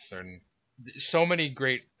gas, and so many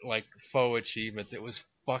great like faux achievements. It was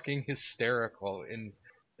fucking hysterical, and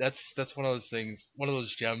that's one of those things, one of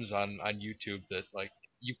those gems on YouTube that like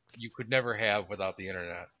you could never have without the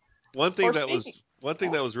internet. One thing that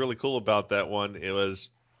was really cool about that one, it was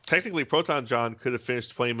technically Proton John could have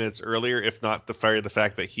finished 20 minutes earlier if not the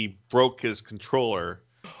fact that he broke his controller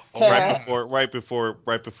right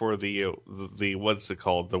before the what's it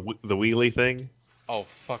called, the wheelie thing. Oh,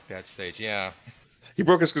 fuck that stage, yeah. He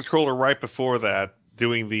broke his controller right before that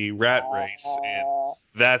doing the rat race, and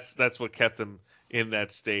that's what kept him in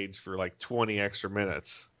that stage for like 20 extra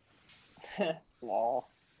minutes.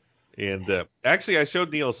 And actually, I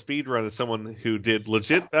showed Neil a speedrun of someone who did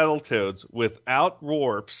legit Battletoads without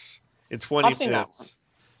warps in 20 minutes.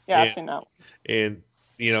 I've seen that. And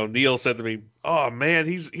Neil said to me, "Oh man,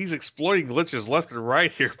 he's exploiting glitches left and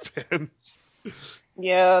right here, Ben."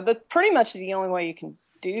 Yeah, that's pretty much the only way you can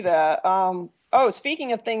do that.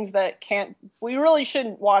 Speaking of things that we really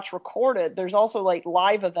shouldn't watch recorded. There's also like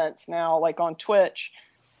live events now, like on Twitch,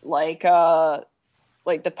 like the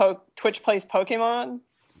Twitch Plays Pokemon.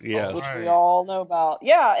 Yes. Which we all know about.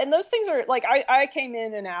 Yeah, and those things are like I came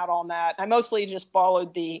in and out on that. I mostly just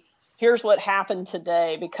followed here's what happened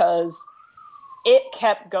today because it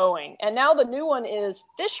kept going. And now the new one is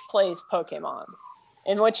Fish Plays Pokemon,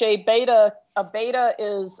 in which a beta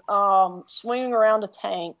is swinging around a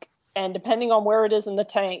tank, and depending on where it is in the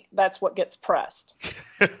tank, that's what gets pressed.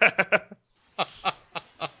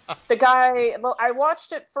 The guy, I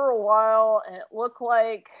watched it for a while, and it looked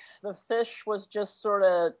like the fish was just sort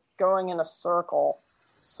of going in a circle.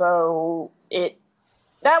 So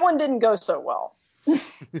that one didn't go so well.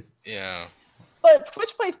 Yeah. But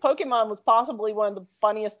Twitch Plays Pokemon was possibly one of the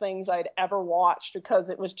funniest things I'd ever watched because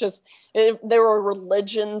it was just, there were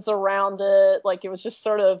religions around it. Like, it was just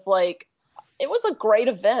sort of like, it was a great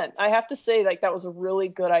event. I have to say, like, that was a really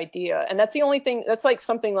good idea. And that's the only thing, that's like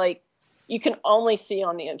something like you can only see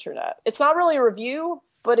on the internet. It's not really a review,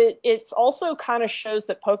 but it's also kind of shows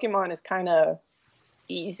that Pokemon is kind of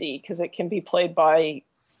easy because it can be played by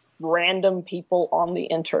random people on the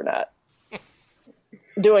internet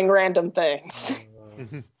doing random things.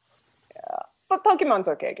 Yeah, but Pokemon's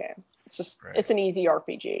okay game. It's just It's an easy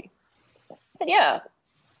RPG. But yeah.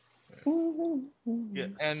 Yeah.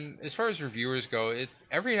 And as far as reviewers go,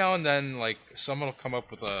 every now and then like someone will come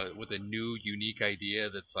up with a new unique idea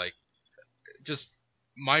that's like just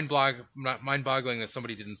mind-boggling that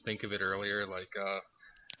somebody didn't think of it earlier. Like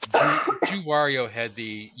Ju Wario had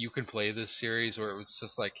the You Can Play This series where it was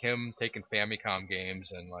just like him taking Famicom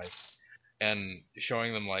games and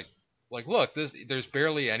showing them like look, there's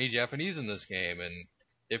barely any Japanese in this game, and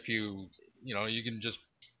if you can just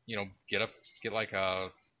get like a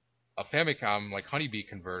Famicom like Honeybee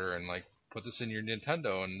converter and like put this in your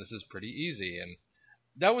Nintendo, and this is pretty easy. And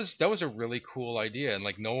that was a really cool idea, and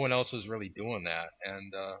like no one else was really doing that.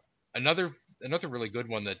 And another really good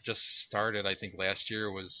one that just started I think last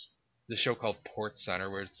year was this show called Port Center,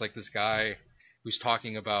 where it's like this guy who's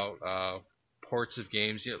talking about ports of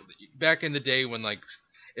games. Back in the day when like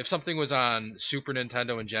if something was on Super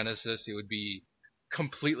Nintendo and Genesis, it would be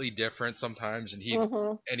completely different sometimes, and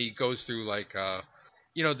he goes through like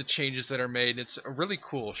the changes that are made. It's a really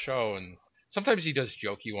cool show, and sometimes he does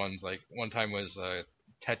jokey ones. Like one time was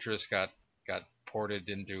Tetris got ported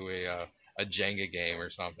into a Jenga game or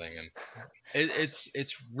something, and it's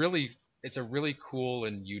a really cool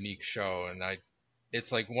and unique show, and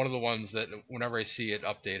it's like one of the ones that whenever I see it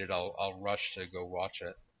updated, I'll rush to go watch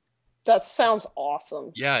it. That sounds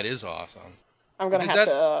awesome. Yeah, it is awesome. I'm gonna have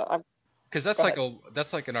to. Because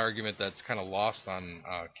that's like an argument that's kind of lost on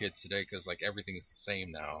kids today, because like everything is the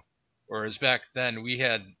same now. Whereas back then we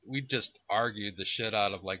just argued the shit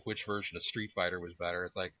out of like which version of Street Fighter was better.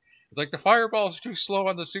 It's like the fireballs are too slow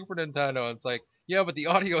on the Super Nintendo. It's like, yeah, but the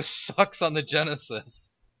audio sucks on the Genesis.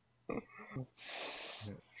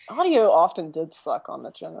 Audio often did suck on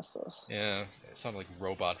the Genesis. Yeah, it sounded like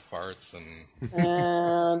robot farts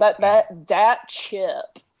and that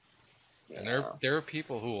chip. And there are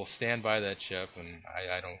people who will stand by that chip, and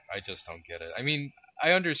I just don't get it. I mean,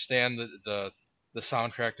 I understand the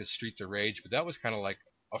soundtrack to Streets of Rage, but that was kind of like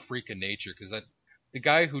a freak of nature, because the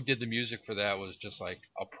guy who did the music for that was just like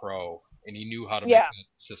a pro, and he knew how to make the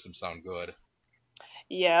system sound good.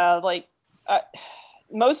 Yeah, like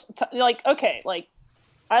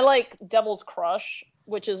I like Devil's Crush,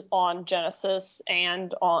 which is on Genesis,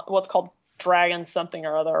 and on what's called Dragon something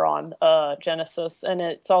or other on Genesis, and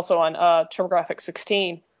it's also on TurboGrafx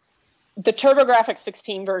 16. The TurboGrafx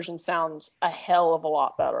 16 version sounds a hell of a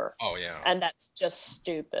lot better. Oh yeah. And that's just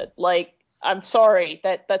stupid. Like, I'm sorry,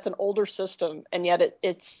 that's an older system, and yet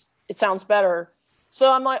it sounds better.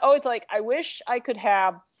 So I'm like, always like, I wish I could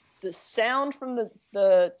have the sound from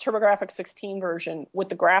the TurboGrafx 16 version with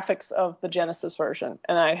the graphics of the Genesis version,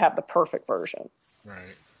 and I'd have the perfect version.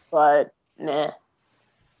 Right. But nah.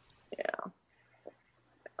 Yeah.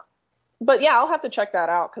 But yeah, I'll have to check that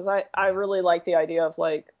out, because I really like the idea of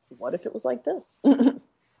like, what if it was like this?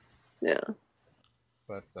 Yeah.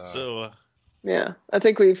 But yeah, I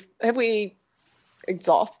think have we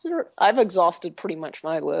exhausted? I've exhausted pretty much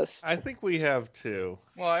my list. I think we have too.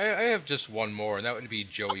 Well, I have just one more, and that would be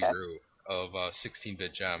Joey Rue of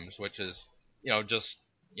 16-Bit Gems, which is, just,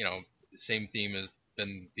 same theme as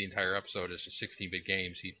been the entire episode. It's just 16-bit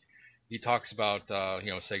games. He talks about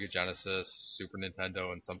Sega Genesis, Super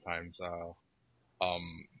Nintendo, and sometimes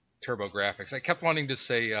TurboGrafx. I kept wanting to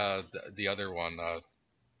say the other one.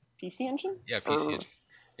 PC Engine? Yeah, PC Engine.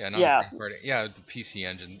 Yeah, the PC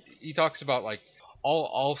Engine. He talks about like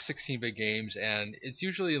all 16-bit games, and it's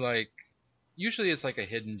usually it's like a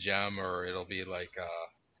hidden gem, or it'll be like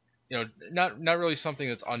not really something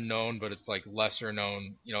that's unknown, but it's like lesser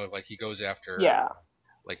known. Like he goes after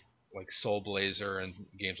like Soul Blazer and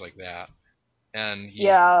games like that. And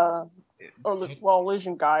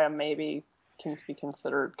Illusion Gaia maybe can be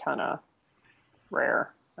considered kind of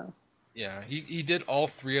rare. So. Yeah, he did all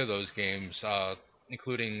three of those games,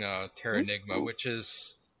 including Terranigma, which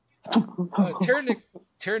is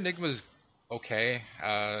Terranigma's okay.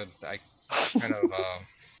 I kind of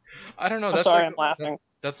I don't know. I'm sorry, I'm laughing.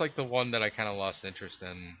 That's like the one that I kind of lost interest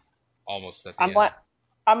in almost at the end.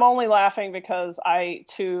 I'm only laughing because I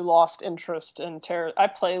too lost interest in Terra. I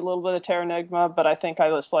played a little bit of Terranigma, but I think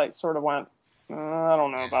I just like sort of went, I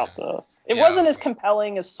don't know about this. It wasn't as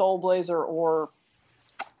compelling as Soul Blazer or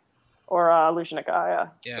Illusion of Gaia.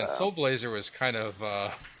 Yeah, so. Soul Blazer was kind of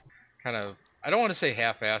I don't want to say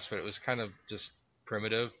half-assed, but it was kind of just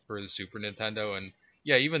primitive for the Super Nintendo, and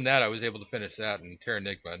yeah, even that I was able to finish that. And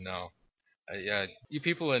Terranigma, no. Yeah, you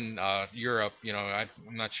people in Europe, I'm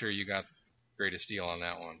not sure you got greatest deal on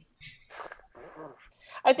that one.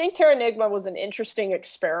 I think Terranigma was an interesting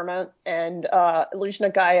experiment, and Illusion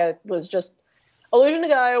of Gaia was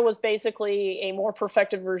basically a more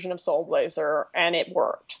perfected version of Soul Blazer, and it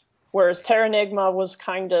worked. Whereas Terranigma was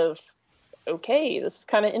kind of, okay, this is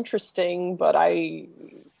kind of interesting, but I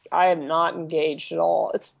am not engaged at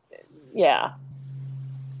all.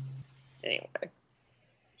 Anyway,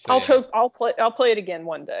 so I'll play it again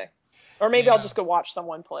one day. Or maybe I'll just go watch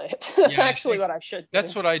someone play it. That's actually what I should do.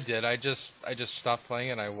 That's what I did. I just stopped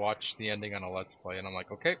playing and I watched the ending on a Let's Play, and I'm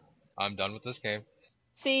like, okay, I'm done with this game.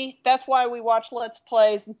 See, that's why we watch Let's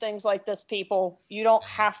Plays and things like this, people. You don't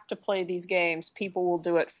have to play these games. People will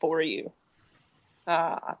do it for you.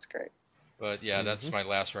 That's great. But yeah, that's my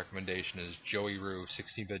last recommendation is Joey Rue,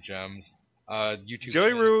 16-Bit Gems. YouTube.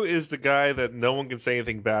 Joey Rue is the guy that no one can say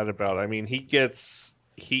anything bad about. I mean, he is...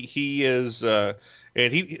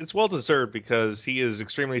 and it's well deserved, because he is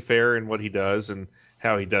extremely fair in what he does and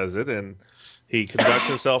how he does it, and he conducts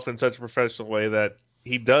himself in such a professional way that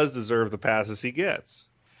he does deserve the passes he gets.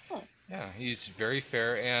 Yeah, he's very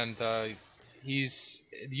fair, and the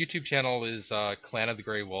YouTube channel is Clan of the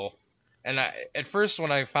Grey Wolf. And at first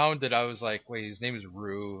when I found it, I was like, wait, his name is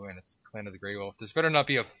Rue, and it's Clan of the Grey Wolf. This better not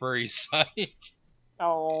be a furry site.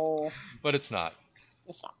 Oh. But it's not.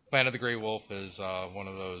 It's not. Clan of the Grey Wolf is one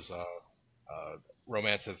of those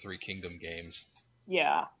Romance of the Three Kingdom games.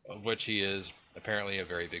 Yeah. Of which he is apparently a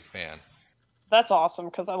very big fan. That's awesome,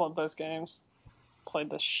 because I love those games. Played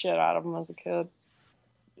the shit out of them as a kid.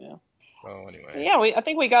 Yeah. Well, anyway. Yeah, I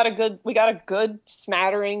think we got a good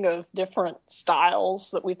smattering of different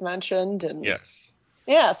styles that we've mentioned, and yes.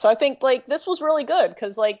 Yeah, so I think like this was really good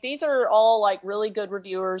because like these are all like really good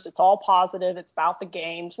reviewers. It's all positive. It's about the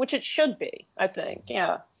games, which it should be, I think.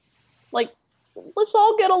 Yeah, like let's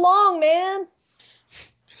all get along, man.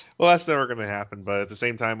 Well, that's never going to happen, but at the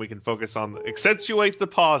same time, we can focus on accentuate the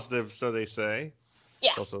positive, so they say. Yeah.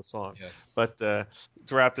 It's also a song. Yes. But to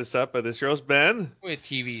wrap this up, this show's Ben. With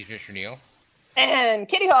TV's Mr. Neil. And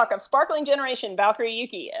Kitty Hawk of Sparkling Generation, Valkyrie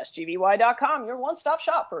Yuki, SGVY.com, your one-stop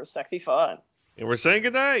shop for sexy fun. And we're saying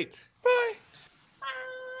goodnight. Bye.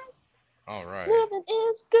 All right. Living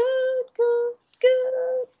is good, good,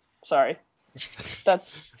 good. Sorry.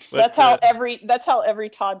 That's how every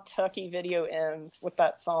Todd Tucky video ends, with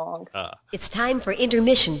that song. It's time for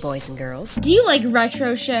intermission, boys and girls. Do you like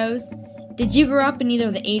retro shows? Did you grow up in either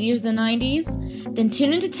the 80s or the 90s? Then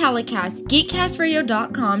tune into Telecast,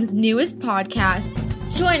 GeekCastRadio.com's newest podcast.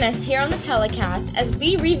 Join us here on the Telecast as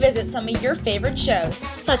we revisit some of your favorite shows,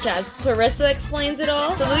 such as Clarissa Explains It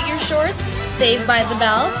All, Salute Your Shorts, Saved by the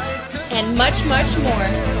Bell, and much, much more,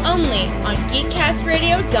 only on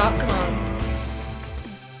GeekCastRadio.com.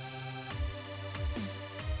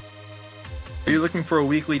 Are you looking for a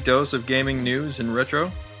weekly dose of gaming news and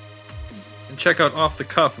retro? And check out Off the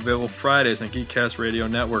Cuff, available Fridays on Geekcast Radio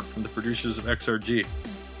Network from the producers of XRG.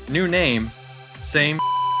 New name, same. By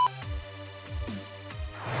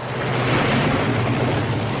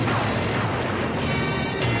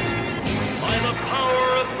the power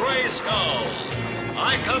of Grayskull,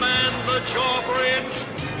 I command the Jaw Bridge.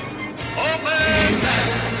 Open!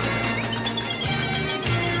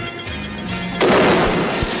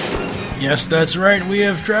 Yes, that's right. We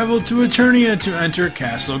have traveled to Eternia to enter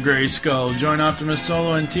Castle Grayskull. Join Optimus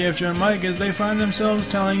Solo and TFJ and Mike as they find themselves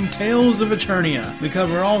telling tales of Eternia. We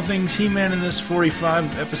cover all things He-Man in this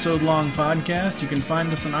 45-episode-long podcast. You can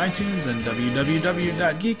find us on iTunes and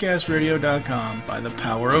www.geekastradio.com. By the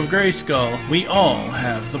power of Grayskull, we all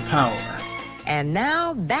have the power. And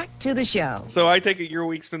now, back to the show. So I take it your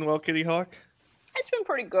week's been well, Kitty Hawk? It's been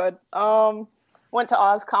pretty good. Went to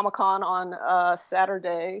Oz Comic Con on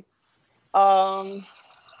Saturday. Kind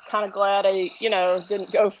of glad I,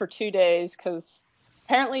 didn't go for 2 days because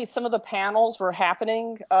apparently some of the panels were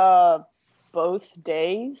happening both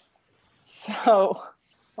days. So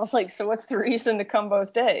I was like, so what's the reason to come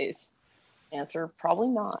both days? Answer, probably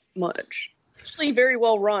not much. Actually very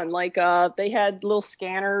well run. Like they had little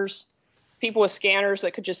scanners, people with scanners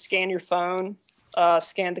that could just scan your phone,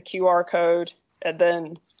 scan the QR code, and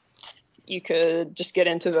then you could just get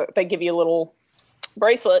into they give you a little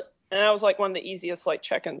bracelet. And that was like one of the easiest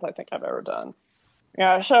check-ins I think I've ever done.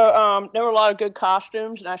 Yeah, so there were a lot of good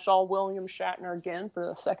costumes, and I saw William Shatner again for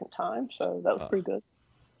the second time, so that was pretty good.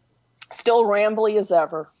 Still rambly as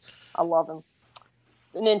ever. I love him.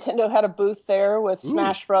 The Nintendo had a booth there with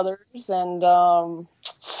Smash Brothers, and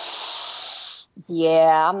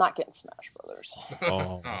yeah, I'm not getting Smash Brothers.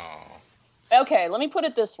 Oh. Okay, let me put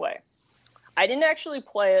it this way. I didn't actually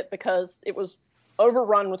play it because it was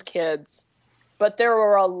overrun with kids. But there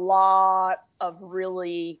were a lot of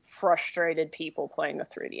really frustrated people playing the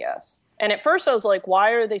 3DS. And at first I was like,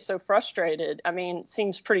 why are they so frustrated? I mean, it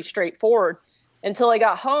seems pretty straightforward. Until I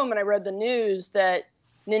got home and I read the news that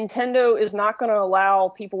Nintendo is not going to allow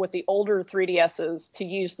people with the older 3DSs to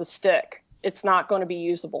use the stick. It's not going to be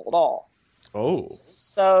usable at all. Oh.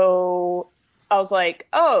 So I was like,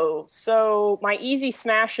 oh, so my easy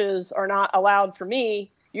smashes are not allowed for me.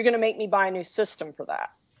 You're going to make me buy a new system for that.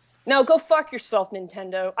 No, go fuck yourself,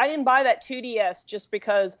 Nintendo. I didn't buy that 2DS just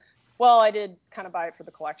because, well, I did kind of buy it for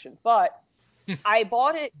the collection, but I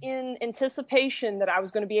bought it in anticipation that I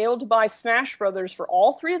was going to be able to buy Smash Brothers for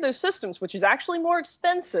all three of those systems, which is actually more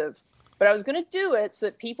expensive, but I was going to do it so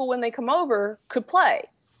that people, when they come over, could play.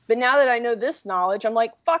 But now that I know this knowledge, I'm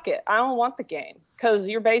like, fuck it. I don't want the game because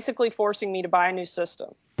you're basically forcing me to buy a new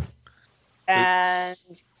system. And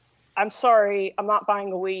I'm sorry, I'm not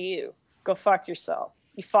buying a Wii U. Go fuck yourself.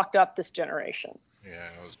 You fucked up this generation. Yeah,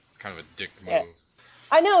 it was kind of a dick move. Yeah.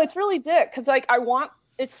 I know, it's really dick, because,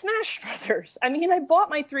 it's Smash Brothers. I mean, I bought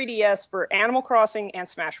my 3DS for Animal Crossing and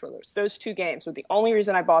Smash Brothers. Those two games were the only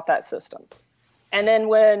reason I bought that system. And then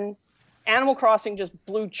when Animal Crossing just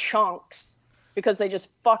blew chunks, because they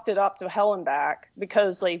just fucked it up to hell and back,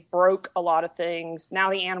 because they broke a lot of things,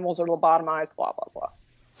 now the animals are lobotomized, blah, blah, blah.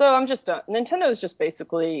 So I'm just done. Nintendo is just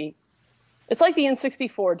basically, it's like the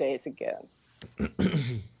N64 days again.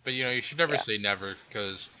 But you should never say never,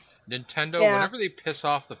 because Nintendo, whenever they piss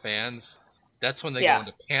off the fans, that's when they go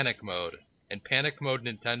into panic mode. And panic mode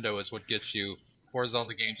Nintendo is what gets you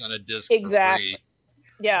horizontal games on a disc for free.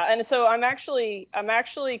 Yeah, and so I'm actually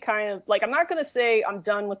kind of I'm not going to say I'm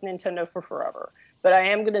done with Nintendo for forever, but I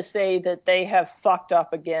am going to say that they have fucked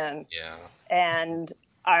up again. Yeah. and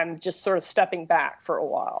I'm just sort of stepping back for a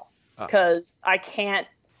while because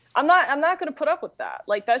I'm not going to put up with that.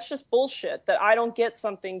 Like, that's just bullshit that I don't get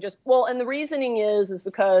something and the reasoning is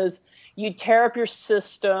because you tear up your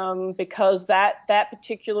system because that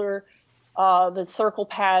particular, the circle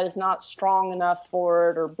pad is not strong enough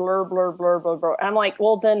for it or blur, blur, blur, blur, blur. I'm like,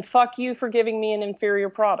 well, then fuck you for giving me an inferior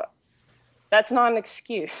product. That's not an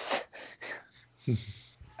excuse.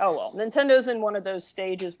 Oh, well, Nintendo's in one of those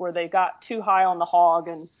stages where they got too high on the hog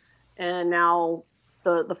and now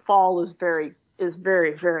the fall is very,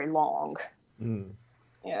 very long.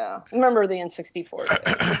 Yeah. Remember the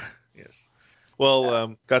N64 Yes.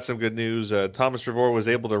 Well, got some good news. Thomas Revor was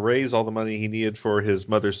able to raise all the money he needed for his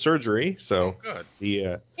mother's surgery, so good.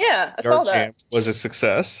 The I saw that. Champ was a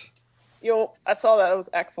success. I saw that. It was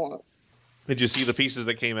excellent. Did you see the pieces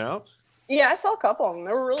that came out? Yeah, I saw a couple of them.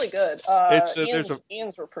 They were really good.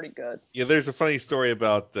 Ian's were pretty good. Yeah, there's a funny story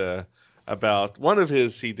about one of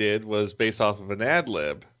his he did was based off of an ad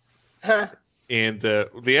lib. Huh. And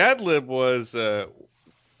the ad lib was,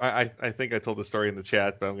 I think I told the story in the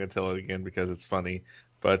chat, but I'm going to tell it again because it's funny.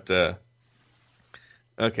 But,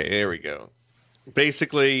 okay, there we go.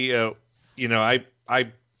 Basically, I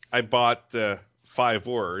bought 5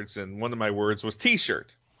 words, and one of my words was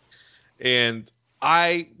T-shirt. And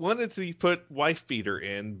I wanted to put wife beater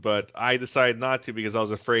in, but I decided not to because I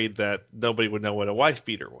was afraid that nobody would know what a wife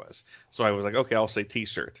beater was. So I was like, okay, I'll say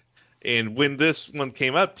T-shirt. And when this one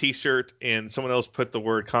came up, T-shirt, and someone else put the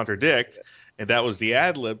word contradict, and that was the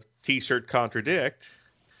ad lib, T-shirt contradict.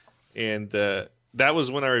 And that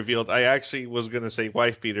was when I revealed I actually was going to say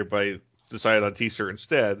wife beater, but I decided on T-shirt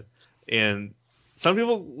instead. And some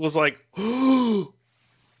people was like, in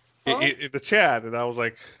the chat, and I was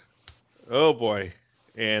like, oh boy.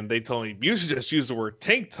 And they told me, you should just use the word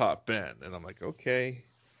tank top, Ben. And I'm like, okay.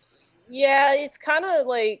 Yeah, it's kind of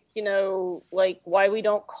like, like why we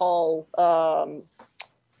don't call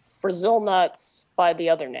Brazil nuts by the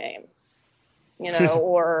other name,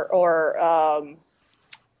 or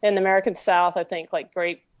in the American South, I think like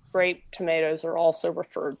grape tomatoes are also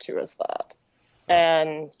referred to as that.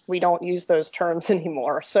 And we don't use those terms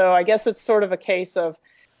anymore. So I guess it's sort of a case of,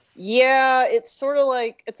 yeah, it's sort of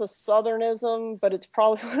like it's a Southernism, but it's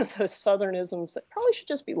probably one of those Southernisms that probably should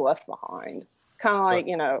just be left behind. Kind of like,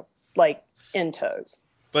 like Entos.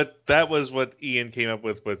 But that was what Ian came up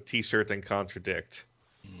with T-shirt and contradict.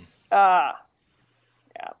 Yeah.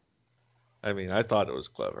 I mean, I thought it was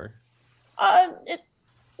clever.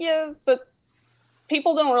 Yeah, but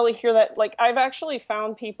people don't really hear that. Like, I've actually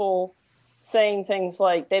found people saying things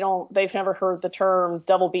like they've never heard the term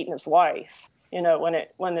devil beating his wife,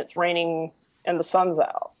 when it's raining and the sun's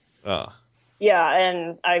out. Oh. Yeah,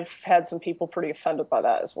 and I've had some people pretty offended by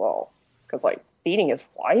that as well. Because, like, beating his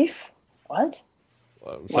wife? What?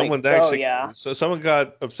 Well, someone So someone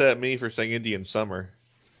got upset at me for saying Indian summer,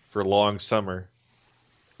 for long summer.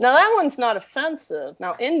 Now that one's not offensive.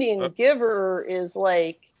 Now Indian giver is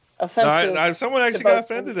like offensive. No, someone actually got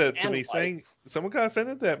offended at me saying. Someone got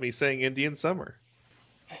offended at me saying Indian summer.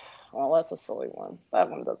 Well, that's a silly one. That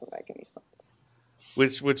one doesn't make any sense.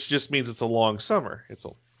 Which just means it's a long summer.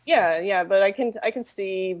 Yeah, but I can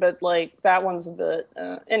see, but like that one's a bit.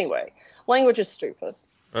 Anyway, language is stupid.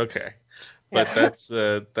 Okay, but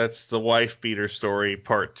that's the wife beater story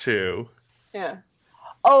part 2. Yeah.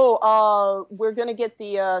 Oh, we're gonna get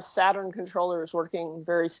the Saturn controllers working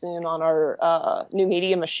very soon on our new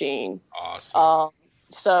media machine. Awesome.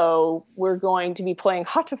 So we're going to be playing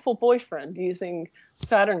Hatoful Boyfriend using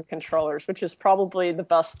Saturn controllers, which is probably the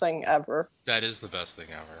best thing ever. That is the best thing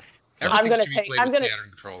ever. I'm gonna take Saturn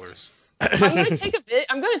controllers.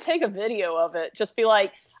 I'm gonna take a video of it. Just be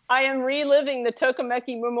like, I am reliving the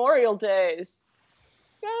Tokimeki Memorial Days.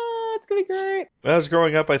 Yeah, it's gonna be great. When I was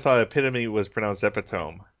growing up, I thought epitome was pronounced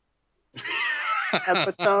epitome.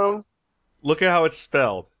 Epitome. Look at how it's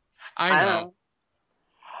spelled. I know.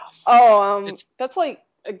 Oh, that's like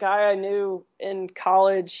a guy I knew in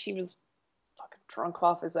college. He was fucking drunk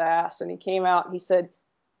off his ass, and he came out and he said,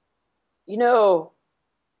 Bon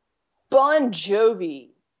Jovi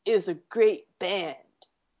is a great band,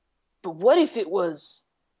 but what if it was,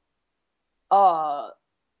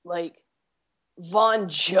 like Von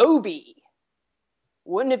Jovi?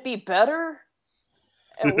 Wouldn't it be better?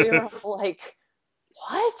 And we were like,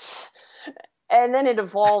 what? And then it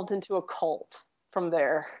evolved into a cult from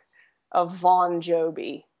there of Von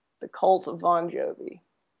Jovi, the cult of Von Jovi.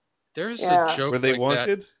 There's a joke. Were they like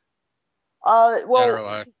wanted? That.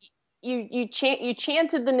 Well, you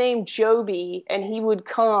chanted the name Joby, and he would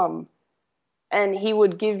come, and he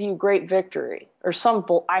would give you great victory or some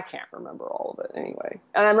I can't remember all of it anyway.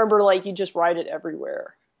 And I remember like you just write it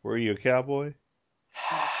everywhere. Were you a cowboy?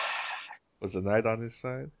 Was the knight on his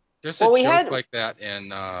side? There's a joke like that in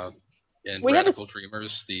Radical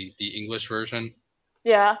Dreamers, the English version.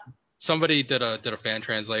 Yeah. Somebody did a fan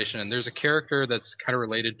translation, and there's a character that's kind of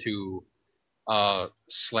related to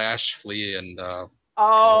Slash, Flea, and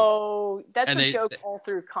that's a joke all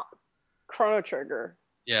through Chrono Trigger.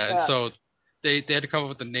 Yeah, and so they had to come up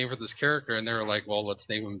with a name for this character, and they were like, well, let's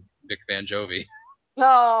name him Vic Van Jovi.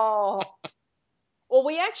 No. Well,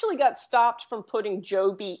 we actually got stopped from putting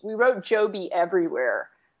Joby. We wrote Joby everywhere.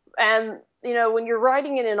 And, when you're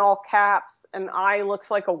writing it in all caps and I looks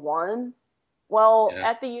like a 1, well,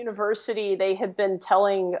 at the university, they had been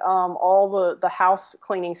telling all the house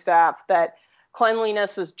cleaning staff that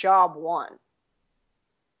cleanliness is job 1.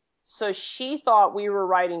 So she thought we were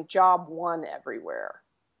writing job 1 everywhere.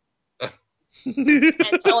 And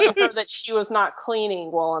telling her that she was not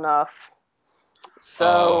cleaning well enough.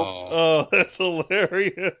 So, that's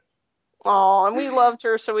hilarious. Oh, and we loved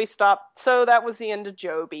her, so we stopped. So that was the end of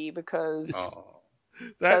Joby because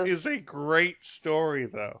that is a great story,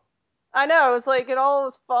 though. I know, it was like it all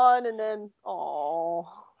was fun, and then oh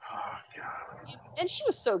god, and she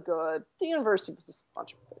was so good. The university was just a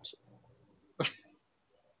bunch of bitches.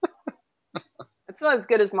 It's not as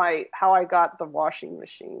good as my how I got the washing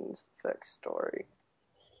machines fixed story.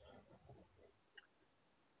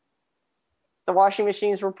 The washing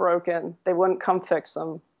machines were broken. They wouldn't come fix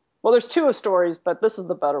them. Well, there's 2 stories, but this is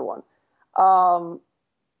the better one.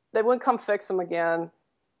 They wouldn't come fix them again,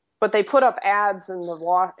 but they put up ads in the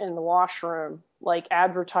washroom, like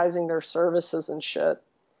advertising their services and shit.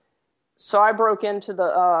 So I broke into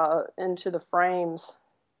the frames,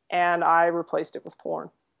 and I replaced it with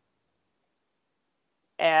porn.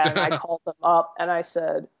 And I called them up, and I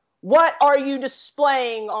said, "What are you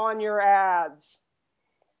displaying on your ads?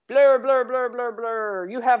 Blur, blur, blur, blur, blur.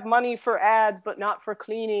 You have money for ads, but not for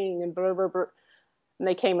cleaning," and blur, blur, blur. And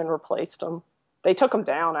they came and replaced them. They took them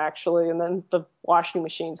down, actually, and then the washing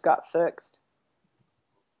machines got fixed.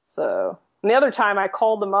 So, and the other time I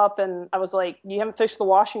called them up, and I was like, "You haven't fixed the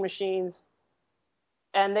washing machines?"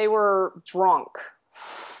 And they were drunk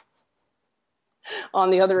on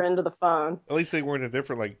the other end of the phone. At least they weren't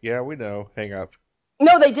indifferent, like, "Yeah, we know, hang up."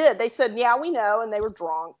 No, they did. They said, "Yeah, we know," and they were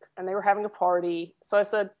drunk, and they were having a party. So I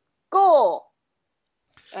said, "Cool."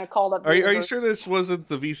 And I called up. Are you sure this wasn't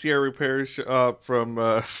the VCR repair shop from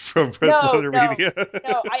Red Letter Media?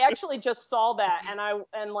 No, I actually just saw that, no,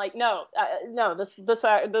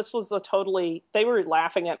 this was a totally. They were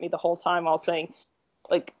laughing at me the whole time while saying,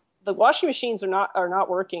 like, the washing machines are not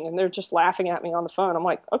working, and they're just laughing at me on the phone. I'm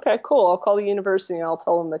like, okay, cool. I'll call the university and I'll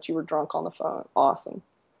tell them that you were drunk on the phone. Awesome.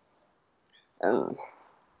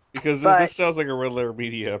 Because this sounds like a Red Letter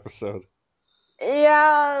Media episode.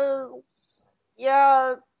 Yeah,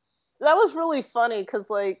 that was really funny because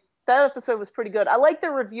like that episode was pretty good. I like the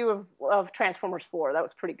review of Transformers 4. That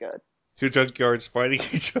was pretty good. 2 junkyards fighting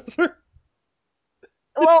each other.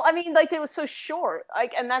 Well, I mean, like it was so short.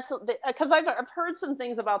 Like, and that's because I've heard some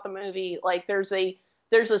things about the movie. Like, there's a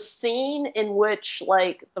scene in which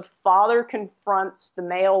like the father confronts the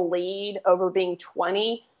male lead over being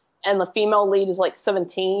 20. And the female lead is like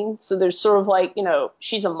 17. So there's sort of like,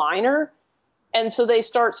 she's a minor. And so they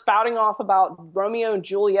start spouting off about Romeo and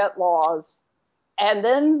Juliet laws. And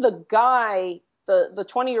then the guy, the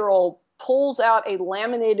 20-year-old, pulls out a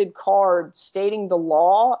laminated card stating the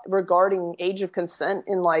law regarding age of consent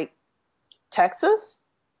in like Texas.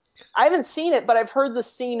 I haven't seen it, but I've heard the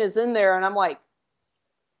scene is in there. And I'm like,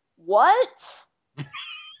 what?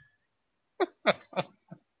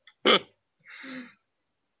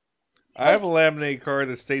 I have a laminated card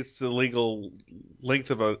that states the legal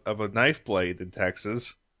length of a knife blade in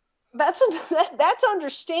Texas. That's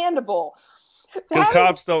understandable. Because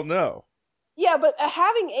cops don't know. Yeah, but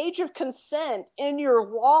having age of consent in your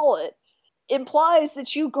wallet implies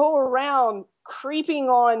that you go around creeping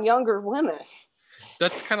on younger women.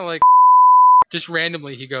 That's kind of like just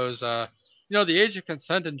randomly he goes, the age of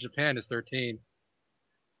consent in Japan is 13.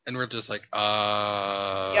 And we're just like,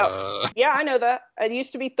 Yep. Yeah, I know that. It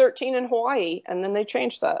used to be 13 in Hawaii, and then they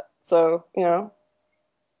changed that. So, We're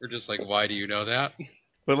just like, why do you know that?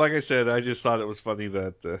 But like I said, I just thought it was funny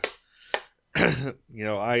that,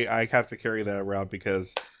 I have to carry that around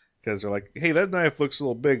because they're like, hey, that knife looks a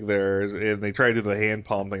little big there. And they try to do the hand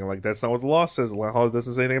palm thing. I'm like, that's not what the law says. The law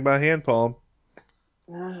doesn't say anything about hand palm.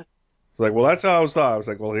 It's like, well, that's how I was thought. I was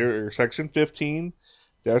like, well, here, section 15-4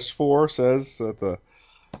 says that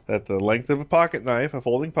the length of a pocket knife, a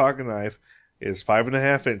folding pocket knife, is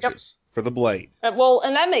 5.5 inches for the blade. Well,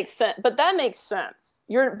 and that makes sense. But that makes sense.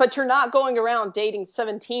 You're not going around dating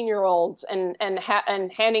 17-year-olds and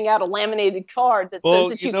handing out a laminated card that says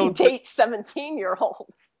that you can date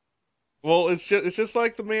 17-year-olds. Well, it's just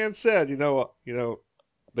like the man said.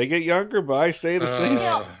 They get younger, but I stay the same.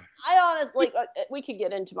 I honestly, we could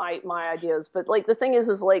get into my ideas, but like the thing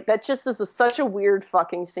is like that just is such a weird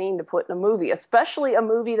fucking scene to put in a movie, especially a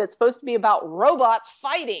movie that's supposed to be about robots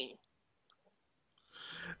fighting.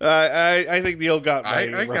 I think Neil got my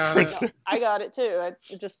reference. I got it too.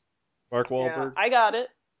 Mark Wahlberg. Yeah, I got it.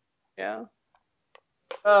 Yeah.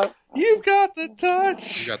 You've got the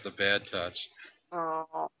touch. You got the bad touch.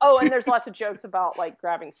 Oh, and there's lots of jokes about like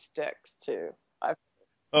grabbing sticks too.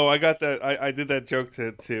 I got that. I did that joke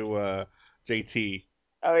to JT.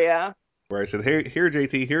 Oh yeah. Where I said, here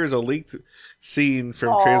JT, here's a leaked scene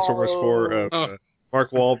from Transformers 4 of Mark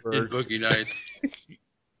Wahlberg in Boogie Nights.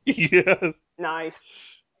 Yeah. Nice.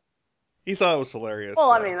 He thought it was hilarious.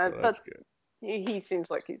 Well, I mean, that's good. He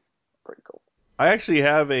seems like he's pretty cool. I actually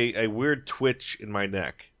have a weird twitch in my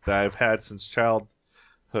neck that I've had since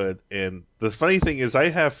childhood, and the funny thing is, I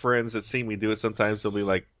have friends that see me do it sometimes. They'll be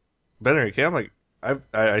like, "Benner, okay?" I'm like,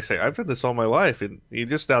 I say, I've done this all my life, and you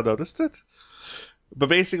just now noticed it. But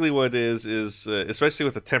basically, what it is especially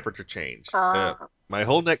with the temperature change, my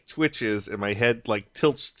whole neck twitches, and my head like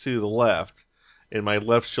tilts to the left, and my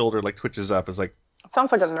left shoulder like twitches up. It's like.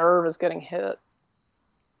 Sounds like a nerve is getting hit.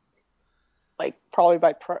 Like probably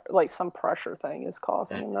by some pressure thing is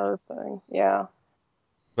causing a nerve thing. Yeah.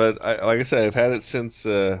 But like I said, I've had it since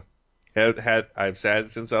I've had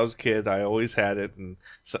it since I was a kid. I always had it, and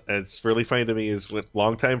it's really funny to me is with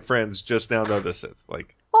longtime friends just now notice it.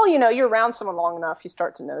 Like. Well, you're around someone long enough, you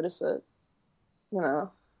start to notice it.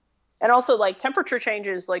 And also like temperature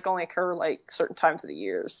changes like only occur like certain times of the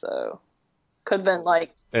year, so. Could have been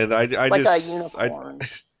like, and a unicorn.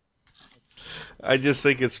 I just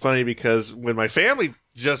think it's funny because when my family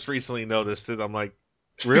just recently noticed it, I'm like,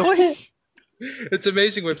 really? It's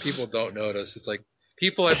amazing when people don't notice. It's like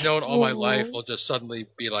people I've known all my life will just suddenly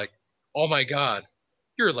be like, "Oh my God,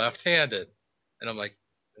 you're left-handed," and I'm like,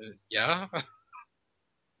 "Yeah."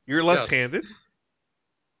 You're left-handed? Yes.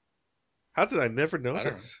 How did I never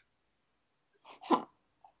notice?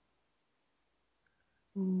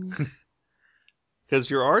 Because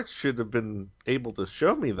your art should have been able to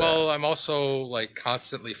show me that. Well, I'm also like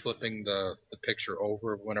constantly flipping the picture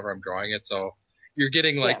over whenever I'm drawing it, so you're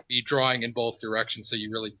getting like me drawing in both directions. So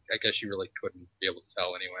I guess you really couldn't be able to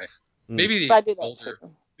tell anyway. Maybe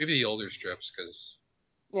the older strips, because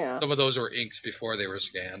some of those were inked before they were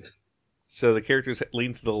scanned. So the characters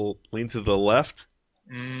lean to the left.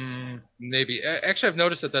 Maybe. Actually, I've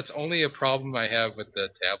noticed that that's only a problem I have with the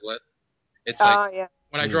tablet. It's like.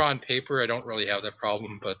 When I draw on paper, I don't really have that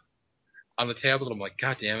problem, but on the tablet, I'm like,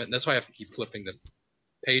 God damn it. And that's why I have to keep flipping the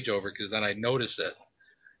page over, because then I notice it.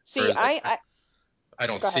 See, I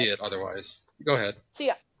don't see it otherwise. Go ahead.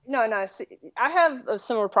 See, no. See, I have a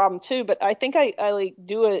similar problem too, but I think I like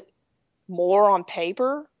do it more on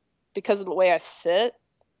paper because of the way I sit.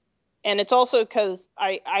 And it's also because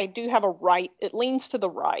I do have it leans to the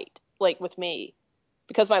right, like with me,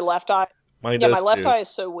 because my left eye. My left eye is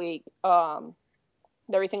so weak.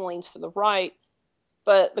 Everything leans to the right,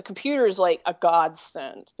 but the computer is like a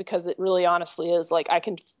godsend because it really honestly is like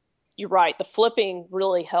you're right. The flipping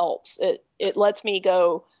really helps. It lets me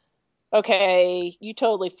go, okay, you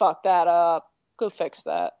totally fucked that up. Go fix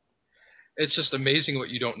that. It's just amazing what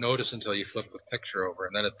you don't notice until you flip the picture over.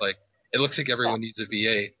 And then it's like, it looks like everyone needs a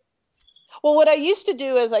VA. Well, what I used to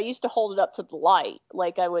do is I used to hold it up to the light.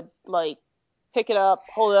 Like I would like pick it up,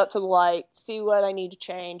 hold it up to the light, see what I need to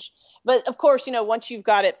change. But of course, once you've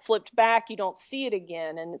got it flipped back, you don't see it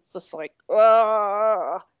again. And it's just like,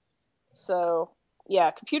 ugh. So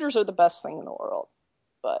yeah, computers are the best thing in the world.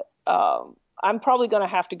 But I'm probably going to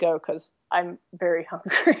have to go because I'm very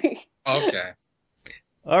hungry. Okay.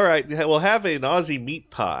 All right. We'll have an Aussie meat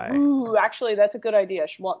pie. Ooh, actually, that's a good idea. I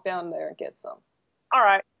should walk down there and get some. All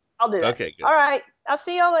right. I'll do it. Okay, good. All right. I'll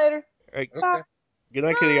see y'all later. All right. Okay. Good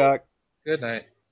night, Kitty Hawk. Good night.